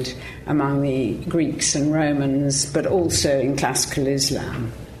find among the Greeks and Romans, but also in classical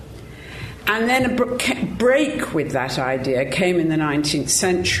Islam. And then a break with that idea came in the 19th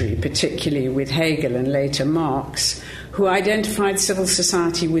century, particularly with Hegel and later Marx, who identified civil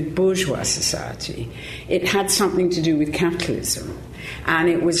society with bourgeois society. It had something to do with capitalism. And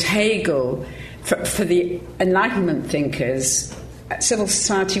it was Hegel, for the Enlightenment thinkers, civil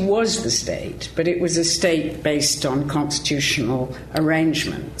society was the state, but it was a state based on constitutional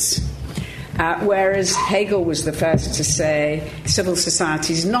arrangements. Whereas Hegel was the first to say civil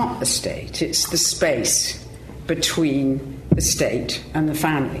society is not the state, it's the space between the state and the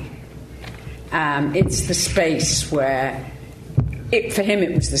family. It's the space where, for him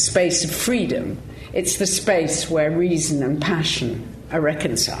it was the space of freedom. It's the space where reason and passion are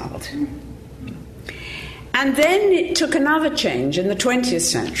reconciled. And then it took another change in the 20th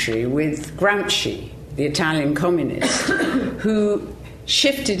century with Gramsci, the Italian communist, who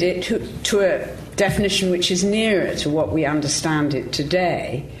shifted it to a definition which is nearer to what we understand it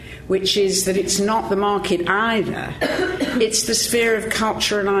today, which is that it's not the market either. It's the sphere of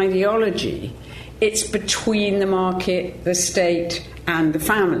culture and ideology. It's between the market, the state, and the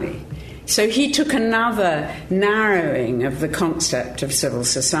family. So he took another narrowing of the concept of civil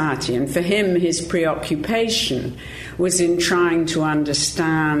society, and for him, his preoccupation was in trying to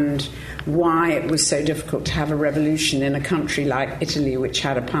understand why it was so difficult to have a revolution in a country like Italy, which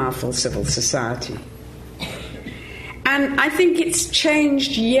had a powerful civil society. And I think it's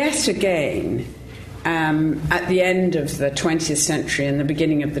changed yet again at the end of the 20th century and the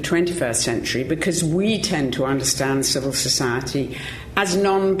beginning of the 21st century, because we tend to understand civil society as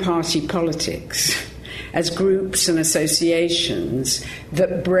non-party politics, as groups and associations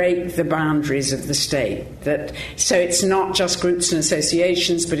that break the boundaries of the state. So it's not just groups and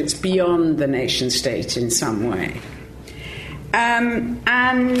associations, but it's beyond the nation-state in some way. Do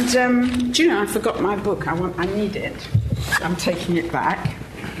you know, I forgot my book. I need it. I'm taking it back.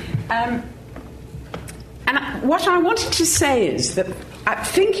 What I wanted to say is that,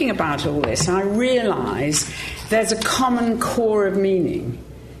 thinking about all this, I realise there's a common core of meaning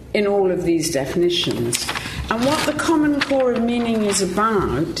in all of these definitions. And what the common core of meaning is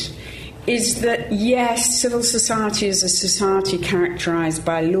about is that, yes, civil society is a society characterised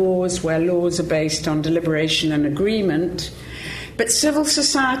by laws, where laws are based on deliberation and agreement, but civil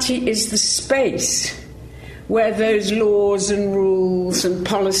society is the space where those laws and rules and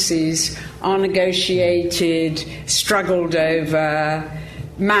policies are negotiated, struggled over,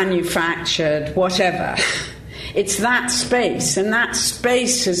 manufactured, whatever. It's that space, and that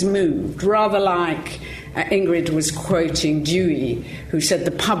space has moved, rather like Ingrid was quoting Dewey, who said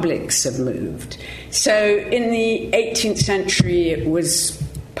the publics have moved. So in the 18th century, it was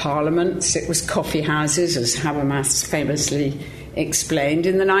parliaments, it was coffee houses, as Habermas famously explained.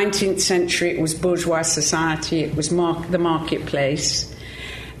 In the 19th century, it was bourgeois society, it was the marketplace.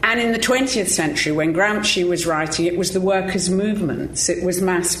 And in the 20th century, when Gramsci was writing, it was the workers' movements, it was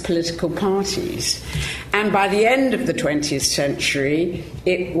mass political parties. And by the end of the 20th century,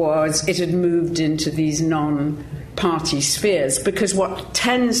 it had moved into these non-party spheres, because what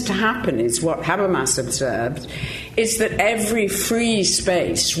tends to happen is, what Habermas observed, is that every free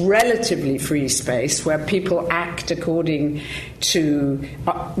space, relatively free space, where people act according to,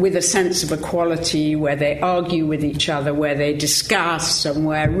 with a sense of equality, where they argue with each other, where they discuss, and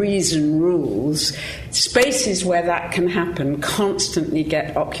where reason rules, spaces where that can happen constantly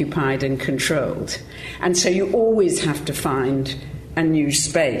get occupied and controlled. And so you always have to find a new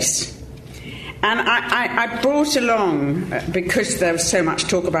space. And I brought along, because there was so much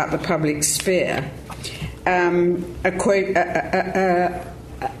talk about the public sphere, a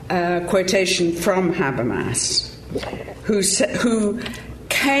quotation from Habermas, who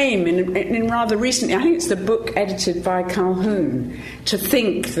came in rather recently, I think it's the book edited by Calhoun, to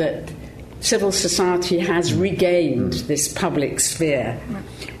think that civil society has regained this public sphere.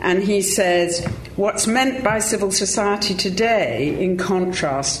 And he says, what's meant by civil society today, in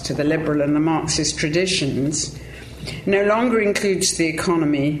contrast to the liberal and the Marxist traditions, no longer includes the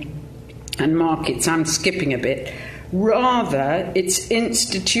economy and markets. I'm skipping a bit. Rather, its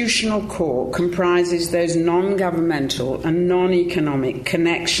institutional core comprises those non-governmental and non-economic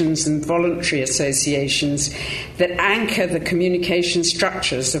connections and voluntary associations that anchor the communication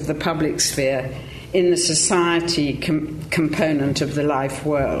structures of the public sphere in the society component of the life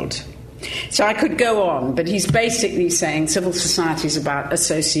world. So I could go on, but he's basically saying civil society is about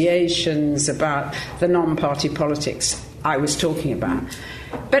associations, about the non-party politics I was talking about.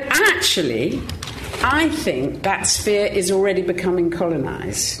 But actually, I think that sphere is already becoming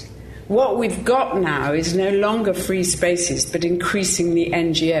colonised. What we've got now is no longer free spaces, but increasingly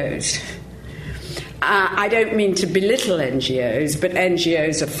NGOs. I don't mean to belittle NGOs, but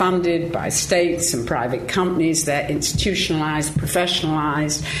NGOs are funded by states and private companies. They're institutionalised,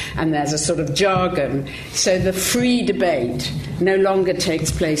 professionalised, and there's a sort of jargon. So the free debate no longer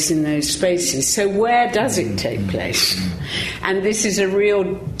takes place in those spaces. So where does it take place? And this is a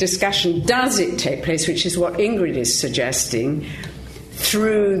real discussion. Does it take place, which is what Ingrid is suggesting,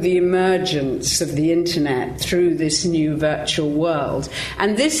 through the emergence of the internet, through this new virtual world?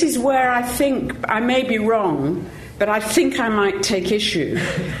 And this is where I think, I may be wrong, but I think I might take issue,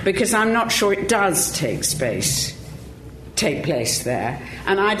 because I'm not sure it does take place there.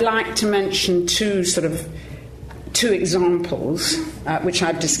 And I'd like to mention two examples, which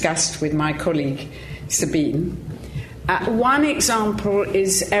I've discussed with my colleague Sabine. One example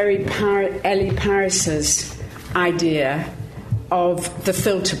is Ellie Paris's idea of the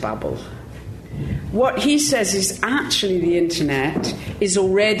filter bubble. What he says is actually the internet is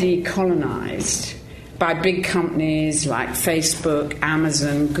already colonized by big companies like Facebook,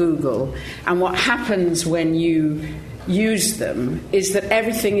 Amazon, Google, and what happens when you use them is that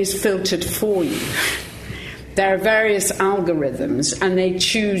everything is filtered for you. There are various algorithms, and they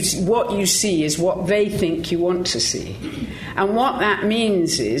choose what you see is what they think you want to see. And what that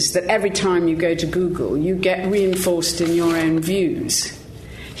means is that every time you go to Google, you get reinforced in your own views.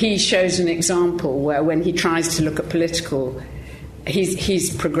 He shows an example where when he tries to look at political,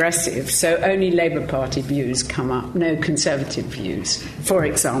 he's progressive, so only Labour Party views come up, no Conservative views, for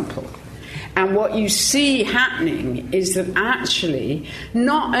example. And what you see happening is that actually,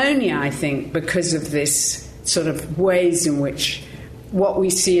 not only, I think, because of this sort of ways in which what we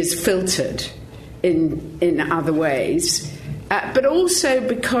see is filtered in other ways, but also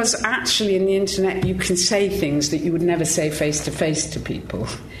because actually in the internet you can say things that you would never say face-to-face to people.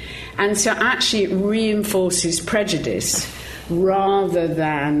 And so actually it reinforces prejudice rather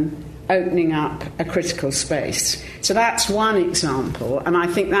than opening up a critical space. So that's one example, and I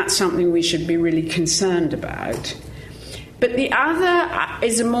think that's something we should be really concerned about. But the other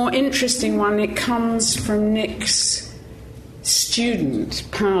is a more interesting one. It comes from Nick's student,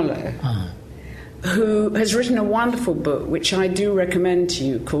 Paolo, who has written a wonderful book, which I do recommend to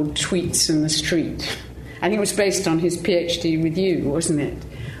you, called Tweets in the Street. I think it was based on his PhD with you, wasn't it?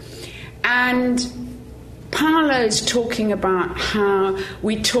 And Paolo's talking about how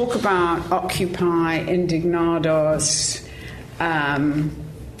we talk about Occupy, Indignados,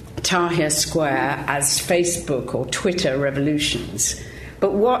 Tahrir Square as Facebook or Twitter revolutions.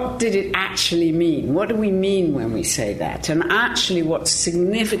 But what did it actually mean? What do we mean when we say that? And actually what's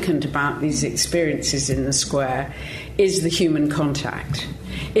significant about these experiences in the square is the human contact,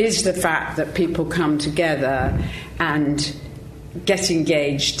 is the fact that people come together and get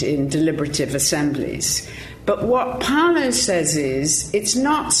engaged in deliberative assemblies. But what Paolo says is it's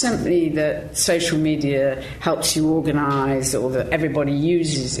not simply that social media helps you organise or that everybody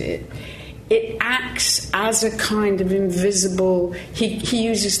uses it. It acts as a kind of invisible, he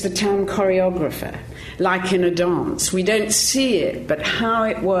uses the term choreographer, like in a dance. We don't see it, but how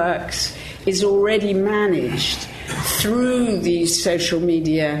it works is already managed through these social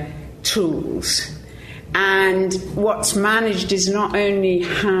media tools. And what's managed is not only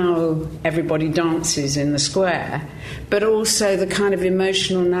how everybody dances in the square, but also the kind of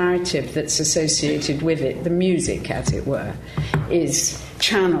emotional narrative that's associated with it, the music, as it were, is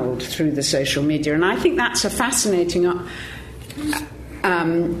channeled through the social media. And I think that's a fascinating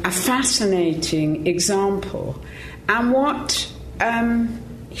example. And what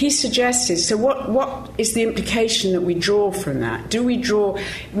he suggests is, so what is the implication that we draw from that? Do we draw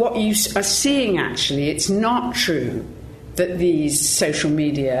what you are seeing actually? It's not true that these social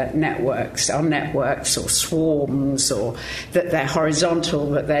media networks are networks or swarms or that they're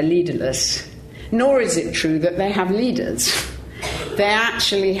horizontal, that they're leaderless. Nor is it true that they have leaders. They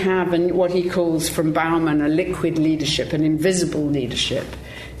actually have what he calls from Bauman a liquid leadership, an invisible leadership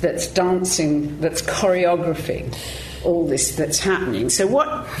that's dancing, that's choreographing all this that's happening. So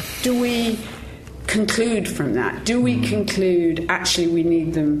what do we conclude from that? Do we conclude actually we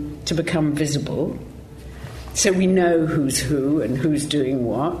need them to become visible so we know who's who and who's doing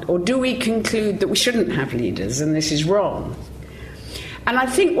what? Or do we conclude that we shouldn't have leaders and this is wrong? And I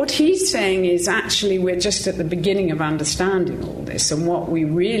think what he's saying is actually we're just at the beginning of understanding all this, and what we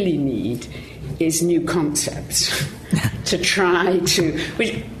really need is new concepts to try to,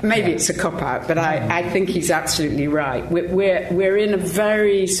 which maybe it's a cop-out, but I think he's absolutely right. We're in a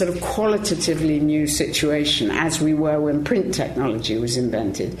very sort of qualitatively new situation, as we were when print technology was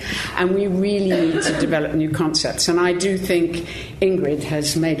invented, and we really need to develop new concepts. And I do think Ingrid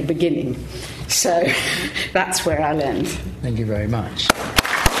has made a beginning. So that's where I'll end. Thank you very much.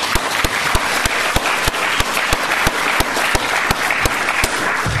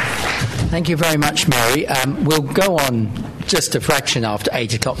 Thank you very much, Mary. We'll go on just a fraction after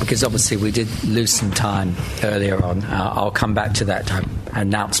 8 o'clock because obviously we did lose some time earlier on. I'll come back to that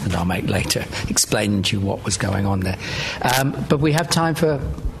announcement I'll make later, explaining to you what was going on there. But we have time for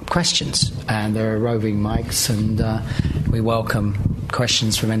questions, and there are roving mics, and we welcome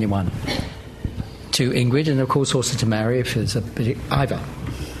questions from anyone. To Ingrid, and of course also to Mary, if there's a bit. Ivor,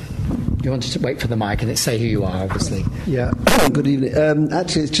 you wanted to wait for the mic and say who you are, obviously. Yeah, good evening.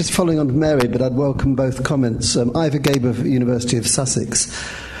 Actually, it's just following on from Mary, but I'd welcome both comments. Ivor Gabe of University of Sussex.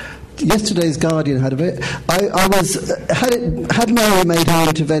 yesterday's Guardian had a bit. Had Mary made her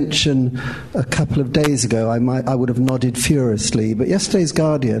intervention a couple of days ago, I would have nodded furiously. But yesterday's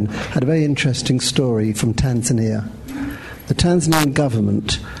Guardian had a very interesting story from Tanzania. The Tanzanian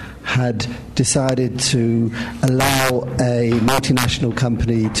government had decided to allow a multinational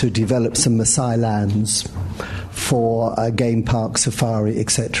company to develop some Maasai lands for a game park, safari,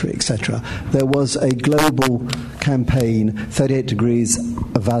 etc., etc. There was a global campaign, 38 Degrees,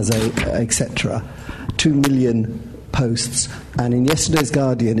 Avaze, etc., 2 million posts. And in yesterday's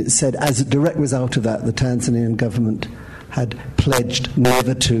Guardian, it said, as a direct result of that, the Tanzanian government had pledged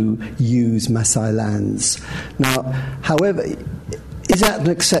never to use Maasai lands. Now, however, is that an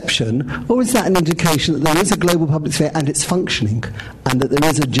exception, or is that an indication that there is a global public sphere and it's functioning, and that there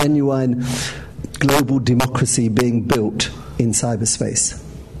is a genuine global democracy being built in cyberspace?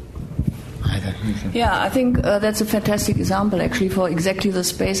 Yeah, I think that's a fantastic example, actually, for exactly the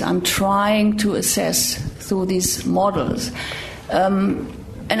space I'm trying to assess through these models.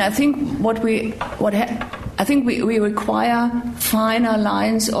 And I think we require finer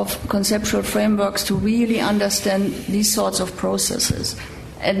lines of conceptual frameworks to really understand these sorts of processes.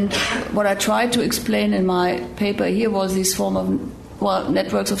 And what I tried to explain in my paper here was this form of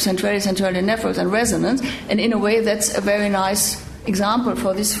networks of centrality networks and resonance. And in a way, that's a very nice example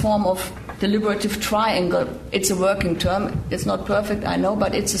for this form of deliberative triangle. It's a working term. It's not perfect, I know,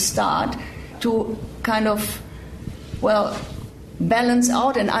 but it's a start to kind of, balance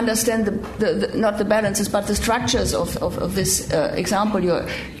out and understand the not the balances, but the structures of this example you're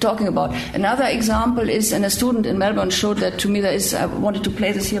talking about. Another example is, and a student in Melbourne showed that to me. I wanted to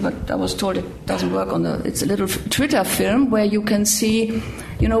play this here, but I was told it doesn't work it's a little Twitter film where you can see,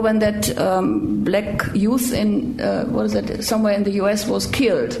 when that black youth in, somewhere in the US was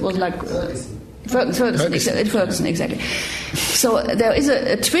killed, was like... Ferguson, exactly. So there is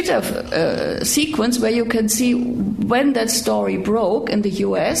a Twitter sequence where you can see when that story broke in the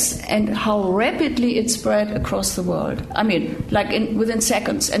US and how rapidly it spread across the world. I mean, within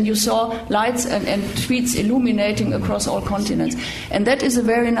seconds. And you saw lights and tweets illuminating across all continents. And that is a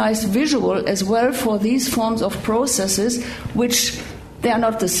very nice visual as well for these forms of processes, which... They are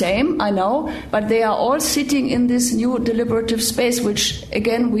not the same, I know, but they are all sitting in this new deliberative space, which,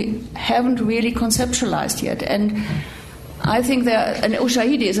 again, we haven't really conceptualized yet. And I think and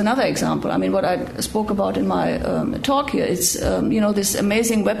Ushahidi is another example. I mean, what I spoke about in my talk here, it's, these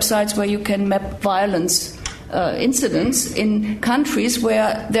amazing websites where you can map violence incidents in countries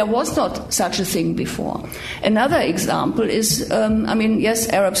where there was not such a thing before. Another example is, yes,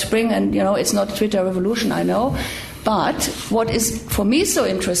 Arab Spring, and, it's not Twitter revolution, I know. But what is for me so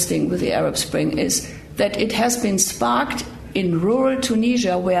interesting with the Arab Spring is that it has been sparked in rural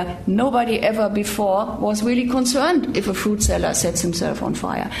Tunisia, where nobody ever before was really concerned if a fruit seller sets himself on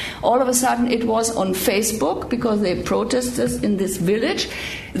fire. All of a sudden it was on Facebook because they protested in this village.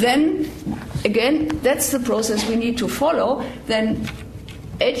 Then, again, that's the process we need to follow. Then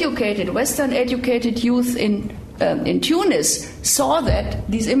Western educated youth in Tunis saw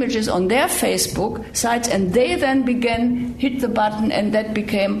these images on their Facebook sites, and they then hit the button, and that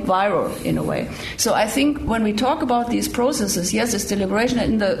became viral in a way. So I think when we talk about these processes, yes, it's deliberation.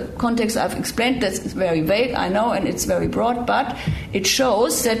 In the context I've explained, that's very vague, I know, and it's very broad, but it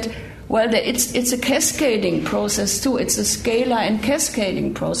shows that, it's a cascading process too. It's a scalar and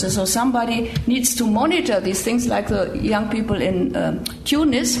cascading process. So somebody needs to monitor these things, like the young people in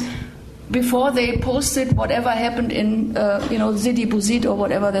Tunis, before they posted whatever happened in, Sidi Bouzid or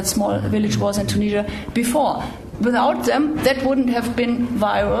whatever that small village was in Tunisia before. Without them, that wouldn't have been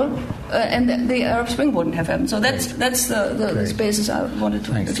viral, and the Arab Spring wouldn't have happened. So that's the spaces I wanted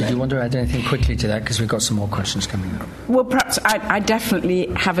to... Thanks. Did you want to add anything quickly to that? Because we've got some more questions coming up. Well, perhaps I definitely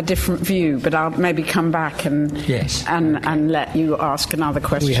have a different view, but I'll maybe come back and let you ask another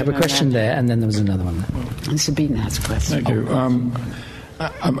question. We have a question there, and then there was another one. And Sabine has a question. Thank you.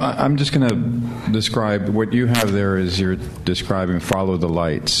 I'm just going to describe what you have there is you're describing follow the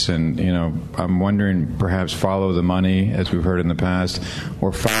lights. And, I'm wondering perhaps follow the money, as we've heard in the past,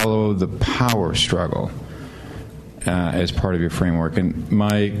 or follow the power struggle as part of your framework. And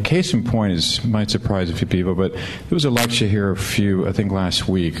my case in point might surprise a few people, but there was a lecture here I think last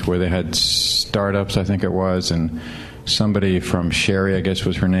week, where they had startups, I think it was, and somebody from Sherry, I guess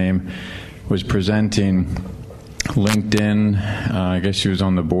was her name, was presenting LinkedIn. I guess she was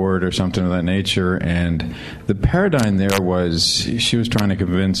on the board or something of that nature. And the paradigm there was she was trying to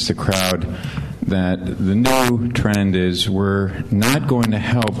convince the crowd that the new trend is we're not going to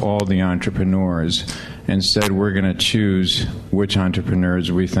help all the entrepreneurs Instead, we're going to choose which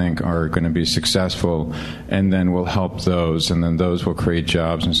entrepreneurs we think are going to be successful, and then we'll help those, and then those will create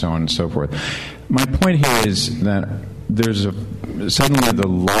jobs, and so on and so forth. My point here is that there's suddenly the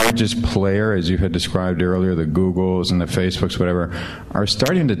largest player, as you had described earlier, the Googles and the Facebooks, whatever, are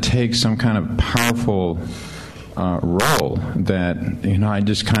starting to take some kind of powerful role that, I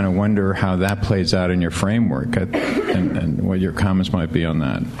just kind of wonder how that plays out in your framework and what your comments might be on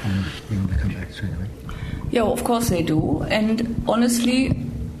that. Yeah, of course they do. And honestly,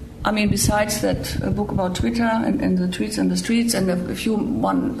 besides that book about Twitter and the tweets and the streets, and a few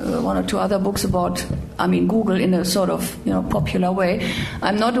one or two other books about, Google in a sort of popular way,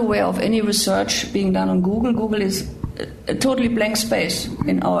 I'm not aware of any research being done on Google. Google is a totally blank space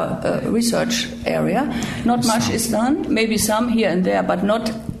in our research area. Not much is done. Maybe some here and there, but not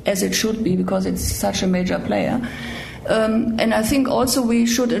as it should be because it's such a major player. And I think also we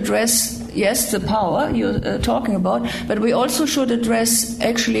should address, yes, the power you're talking about, but we also should address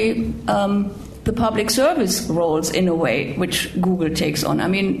actually the public service roles in a way which Google takes on.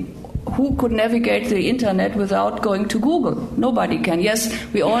 Who could navigate the internet without going to Google? Nobody can. Yes,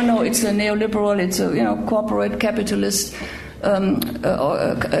 we all know it's a neoliberal, it's a corporate capitalist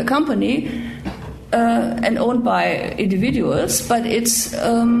company and owned by individuals, but it's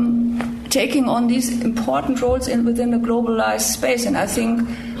taking on these important roles within a globalized space. And I think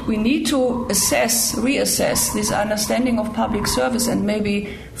we need to reassess this understanding of public service and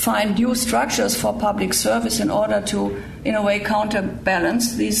maybe find new structures for public service in order to, in a way,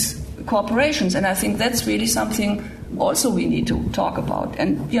 counterbalance these corporations. And I think that's really something also we need to talk about.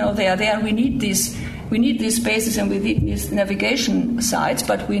 And, they are there, and we need these spaces and we need these navigation sites,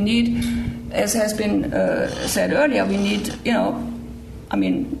 but we need, as has been said earlier, we need,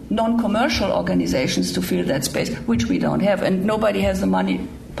 non-commercial organizations to fill that space, which we don't have, and nobody has the money.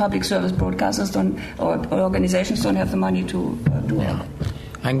 Public service broadcasters or organizations don't have the money to do that.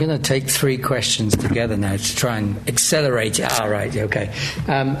 I'm going to take three questions together now to try and accelerate it. Right, okay.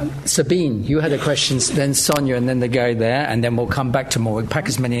 Sabine, you had a question, then Sonia, and then the guy there, and then we'll come back to more. We'll pack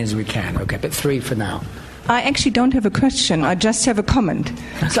as many as we can, okay, but three for now. I actually don't have a question. I just have a comment.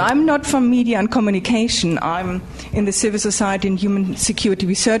 So I'm not from media and communication. I'm in the Civil Society and Human Security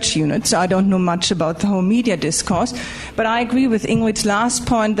Research Unit, so I don't know much about the whole media discourse. But I agree with Ingrid's last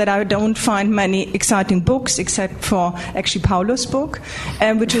point that I don't find many exciting books, except for actually Paulo's book,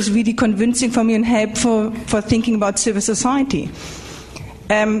 which is really convincing for me and helpful for thinking about civil society.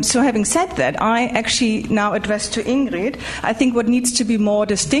 So having said that, I actually now address to Ingrid, I think what needs to be more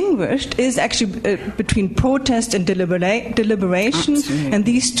distinguished is actually between protest and deliberation. Absolutely. And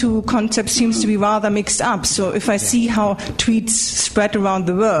these two concepts seems to be rather mixed up. So if I see how tweets spread around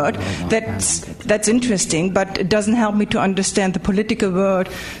the world, that's interesting, but it doesn't help me to understand the political world,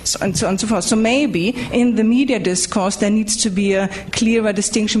 and so on and so forth. So maybe in the media discourse there needs to be a clearer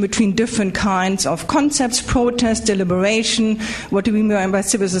distinction between different kinds of concepts, protest, deliberation, what do we mean by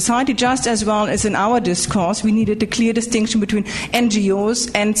civil society, just as well as in our discourse we needed a clear distinction between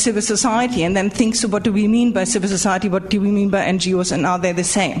NGOs and civil society, and then think, so what do we mean by civil society, what do we mean by NGOs, and are they the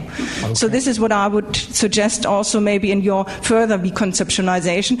same? Okay. So this is what I would suggest also maybe in your further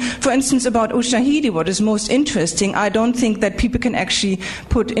reconceptualization. For instance, about Ushahidi, what is most interesting, I don't think that people can actually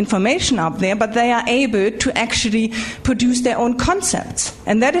put information up there, but they are able to actually produce their own concepts,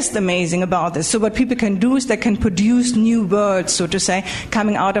 and that is the amazing about this. So what people can do is they can produce new words, so to say,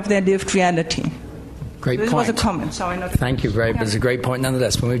 coming out of their lived reality. Great this point. Was a comment. Sorry, not. Thank you very much. It's a great point.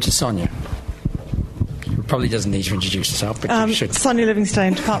 Nonetheless, we'll move to Sonia. Who probably doesn't need to introduce herself, but you should. Sonia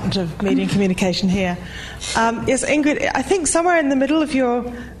Livingstone, Department of Media and Communication here. Yes, Ingrid, I think somewhere in the middle of your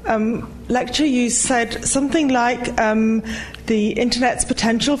lecture you said something like the Internet's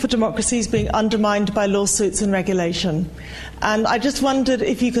potential for democracy is being undermined by lawsuits and regulation. And I just wondered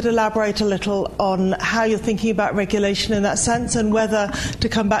if you could elaborate a little on how you're thinking about regulation in that sense, and whether, to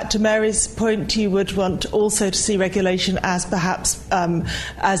come back to Mary's point, you would want also to see regulation as perhaps,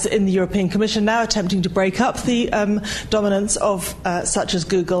 as in the European Commission now, attempting to break up the dominance of such as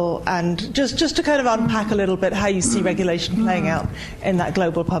Google, and just to kind of unpack a little bit how you see regulation playing out in that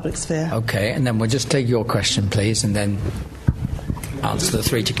global public sphere. Okay, and then we'll just take your question, please, and then answer the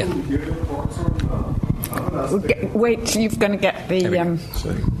three together. Wait, you're going to get the...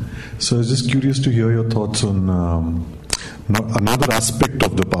 So I was just curious to hear your thoughts on another aspect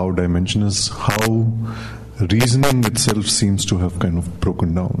of the power dimension is how reasoning itself seems to have kind of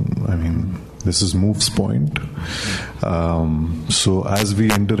broken down. I mean, this is Move's point. So as we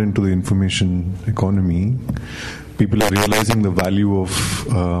enter into the information economy, people are realizing the value of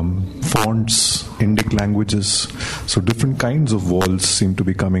fonts, Indic languages. So different kinds of walls seem to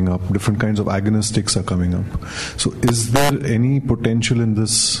be coming up. Different kinds of agonistics are coming up. So is there any potential in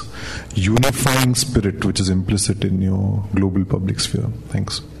this unifying spirit which is implicit in your global public sphere?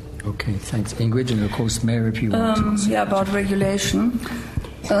 Thanks. Okay, thanks, Ingrid. And of course, Mary, if you want to. Yeah, about regulation.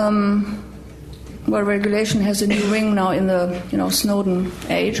 Well, regulation has a new ring now in the Snowden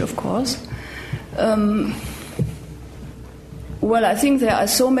age, of course. Well, I think there are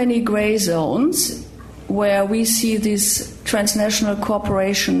so many gray zones where we see these transnational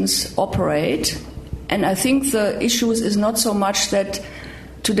corporations operate, and I think the issue is not so much that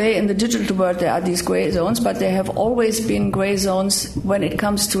today in the digital world there are these gray zones, but there have always been gray zones when it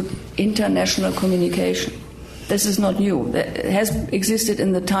comes to international communication. This is not new. It has existed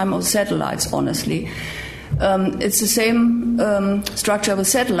in the time of satellites, honestly. It's the same structure with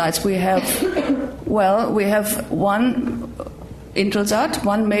satellites. We have one Intelsat,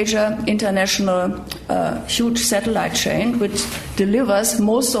 one major international huge satellite chain, which delivers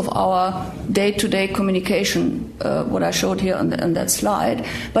most of our day-to-day communication, what I showed here on that slide.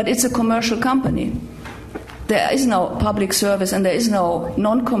 But it's a commercial company. There is no public service and there is no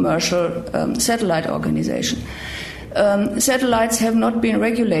non-commercial satellite organization. Satellites have not been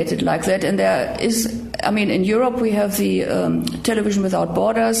regulated like that, and in Europe we have the Television Without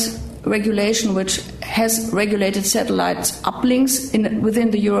Borders regulation, which has regulated satellites uplinks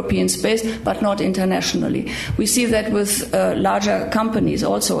within the European space, but not internationally. We see that with larger companies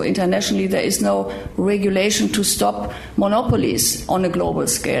also. Internationally, there is no regulation to stop monopolies on a global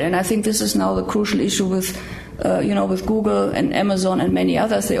scale, and I think this is now the crucial issue with Google and Amazon and many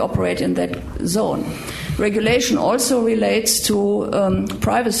others. They operate in that zone. Regulation also relates to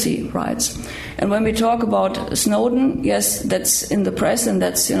privacy rights. And when we talk about Snowden, yes, that's in the press and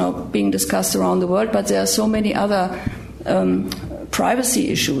that's being discussed around the world, but there are so many other privacy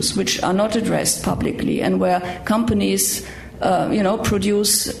issues which are not addressed publicly, and where companies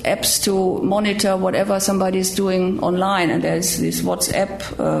produce apps to monitor whatever somebody is doing online. And there's this WhatsApp,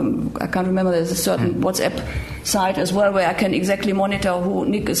 I can't remember, there's a certain WhatsApp site as well where I can exactly monitor who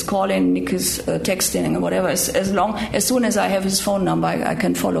Nick is calling, Nick is texting, and whatever. As soon as I have his phone number, I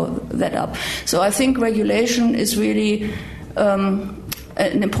can follow that up. So I think regulation is really an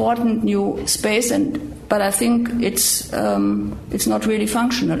important new space, but I think it's not really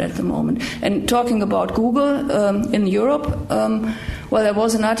functional at the moment. And talking about Google in Europe, there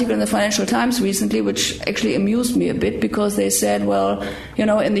was an article in the Financial Times recently which actually amused me a bit, because they said,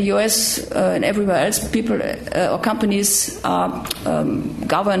 in the US and everywhere else, people or companies are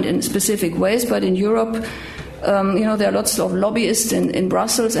governed in specific ways, but in Europe, there are lots of lobbyists in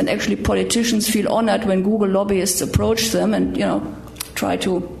Brussels, and actually politicians feel honored when Google lobbyists approach them and try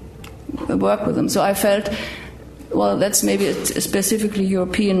to work with them. So I felt, that's maybe a specifically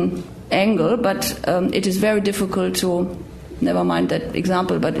European angle, but it is very difficult to, never mind that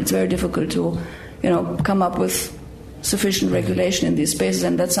example, but it's very difficult to, come up with sufficient regulation in these spaces,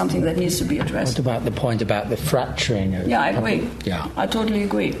 and that's something that needs to be addressed. What about the point about the fracturing? I agree. Yeah. I totally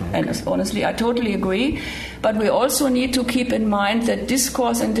agree. Okay. And honestly, I totally agree. But we also need to keep in mind that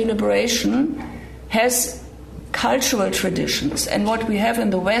discourse and deliberation has cultural traditions, and what we have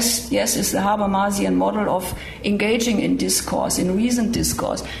in the West, yes, is the Habermasian model of engaging in discourse, in reasoned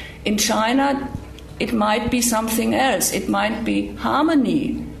discourse. In China, it might be something else. It might be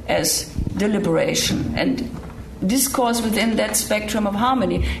harmony as deliberation and discourse within that spectrum of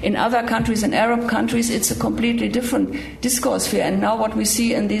harmony. In other countries, in Arab countries, it's a completely different discourse sphere. And now what we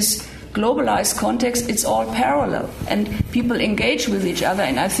see in this globalized context, it's all parallel, and people engage with each other,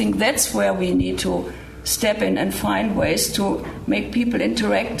 and I think that's where we need to step in and find ways to make people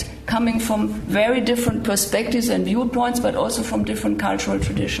interact, coming from very different perspectives and viewpoints, but also from different cultural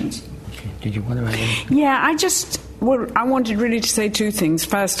traditions. Did you want to add anything? Yeah, I wanted really to say two things.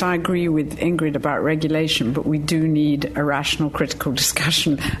 First, I agree with Ingrid about regulation, but we do need a rational, critical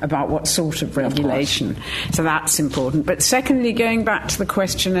discussion about what sort of regulation. So that's important. But secondly, going back to the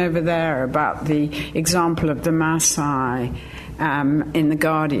question over there about the example of the Maasai in The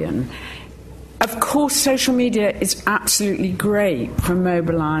Guardian, of course, social media is absolutely great for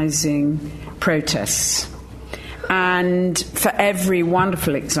mobilizing protests. And for every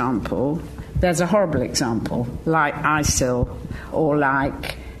wonderful example, there's a horrible example, like ISIL or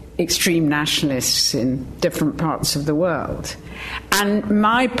like extreme nationalists in different parts of the world. And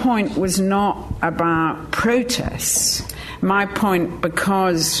my point was not about protests, my point,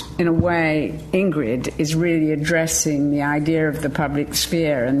 because in a way Ingrid is really addressing the idea of the public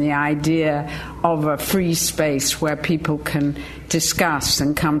sphere and the idea of a free space where people can discuss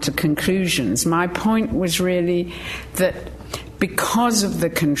and come to conclusions. My point was really that because of the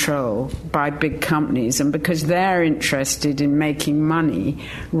control by big companies and because they're interested in making money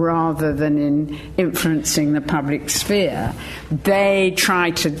rather than in influencing the public sphere, they try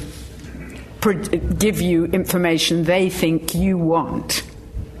to give you information they think you want,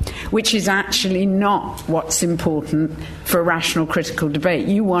 which is actually not what's important for rational critical debate.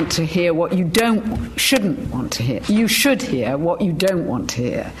 You want to hear what you shouldn't want to hear. You should hear what you don't want to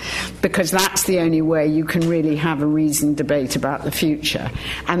hear, because that's the only way you can really have a reasoned debate about the future.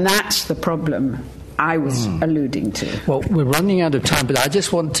 And that's the problem I was alluding to. Well, we're running out of time, but I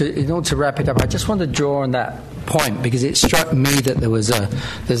just want to, in order to wrap it up, I just want to draw on that point, because it struck me that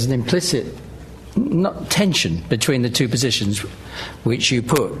there's an implicit tension between the two positions which you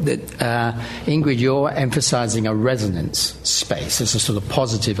put, that Ingrid, you're emphasising a resonance space as a sort of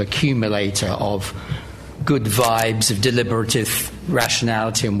positive accumulator of good vibes, of deliberative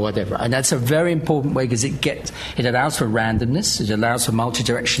rationality and whatever. And that's a very important way, because it allows for randomness, it allows for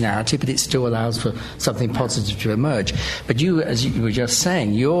multidirectionality, but it still allows for something positive to emerge. But you, as you were just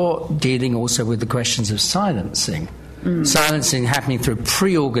saying, you're dealing also with the questions of silencing. Silencing happening through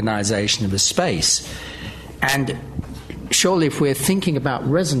pre-organisation of a space. And surely if we're thinking about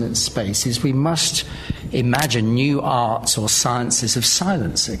resonance spaces, we must imagine new arts or sciences of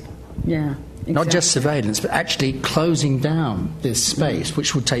silencing. Yeah. Exactly. Not just surveillance, but actually closing down this space,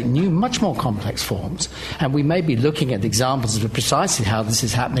 which will take new, much more complex forms. And we may be looking at examples of precisely how this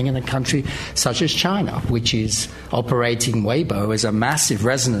is happening in a country such as China, which is operating Weibo as a massive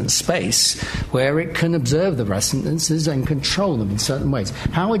resonance space where it can observe the resonances and control them in certain ways.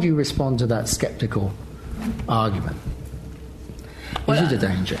 How would you respond to that sceptical argument? Is it a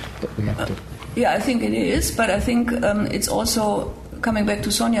danger that we have to... Yeah, I think it is, but I think it's also... Coming back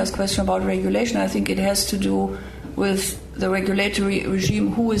to Sonia's question about regulation, I think it has to do with the regulatory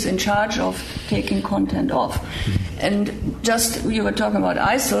regime, who is in charge of taking content off. And just, you were talking about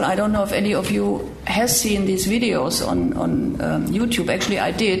ISIL, I don't know if any of you has seen these videos on YouTube. Actually,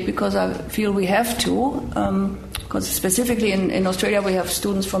 I did, because I feel we have to, because specifically in Australia we have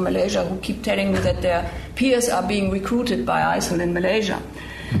students from Malaysia who keep telling me that their peers are being recruited by ISIL in Malaysia.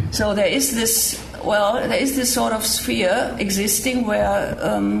 So there is this sort of sphere existing where,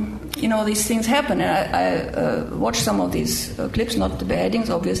 these things happen. And I watched some of these clips, not the beheadings,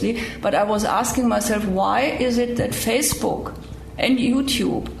 obviously, but I was asking myself, why is it that Facebook and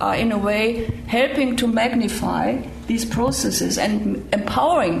YouTube are, in a way, helping to magnify these processes and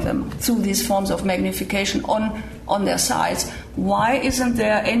empowering them through these forms of magnification on their sites? Why isn't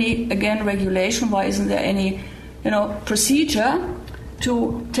there any, again, regulation? Why isn't there any, procedure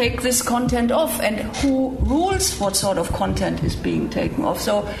to take this content off, and who rules what sort of content is being taken off?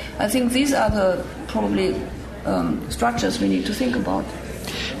 So I think these are the probably structures we need to think about.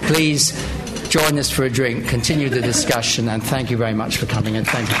 Please join us for a drink, continue the discussion, and thank you very much for coming, and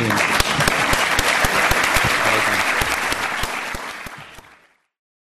thank you very much.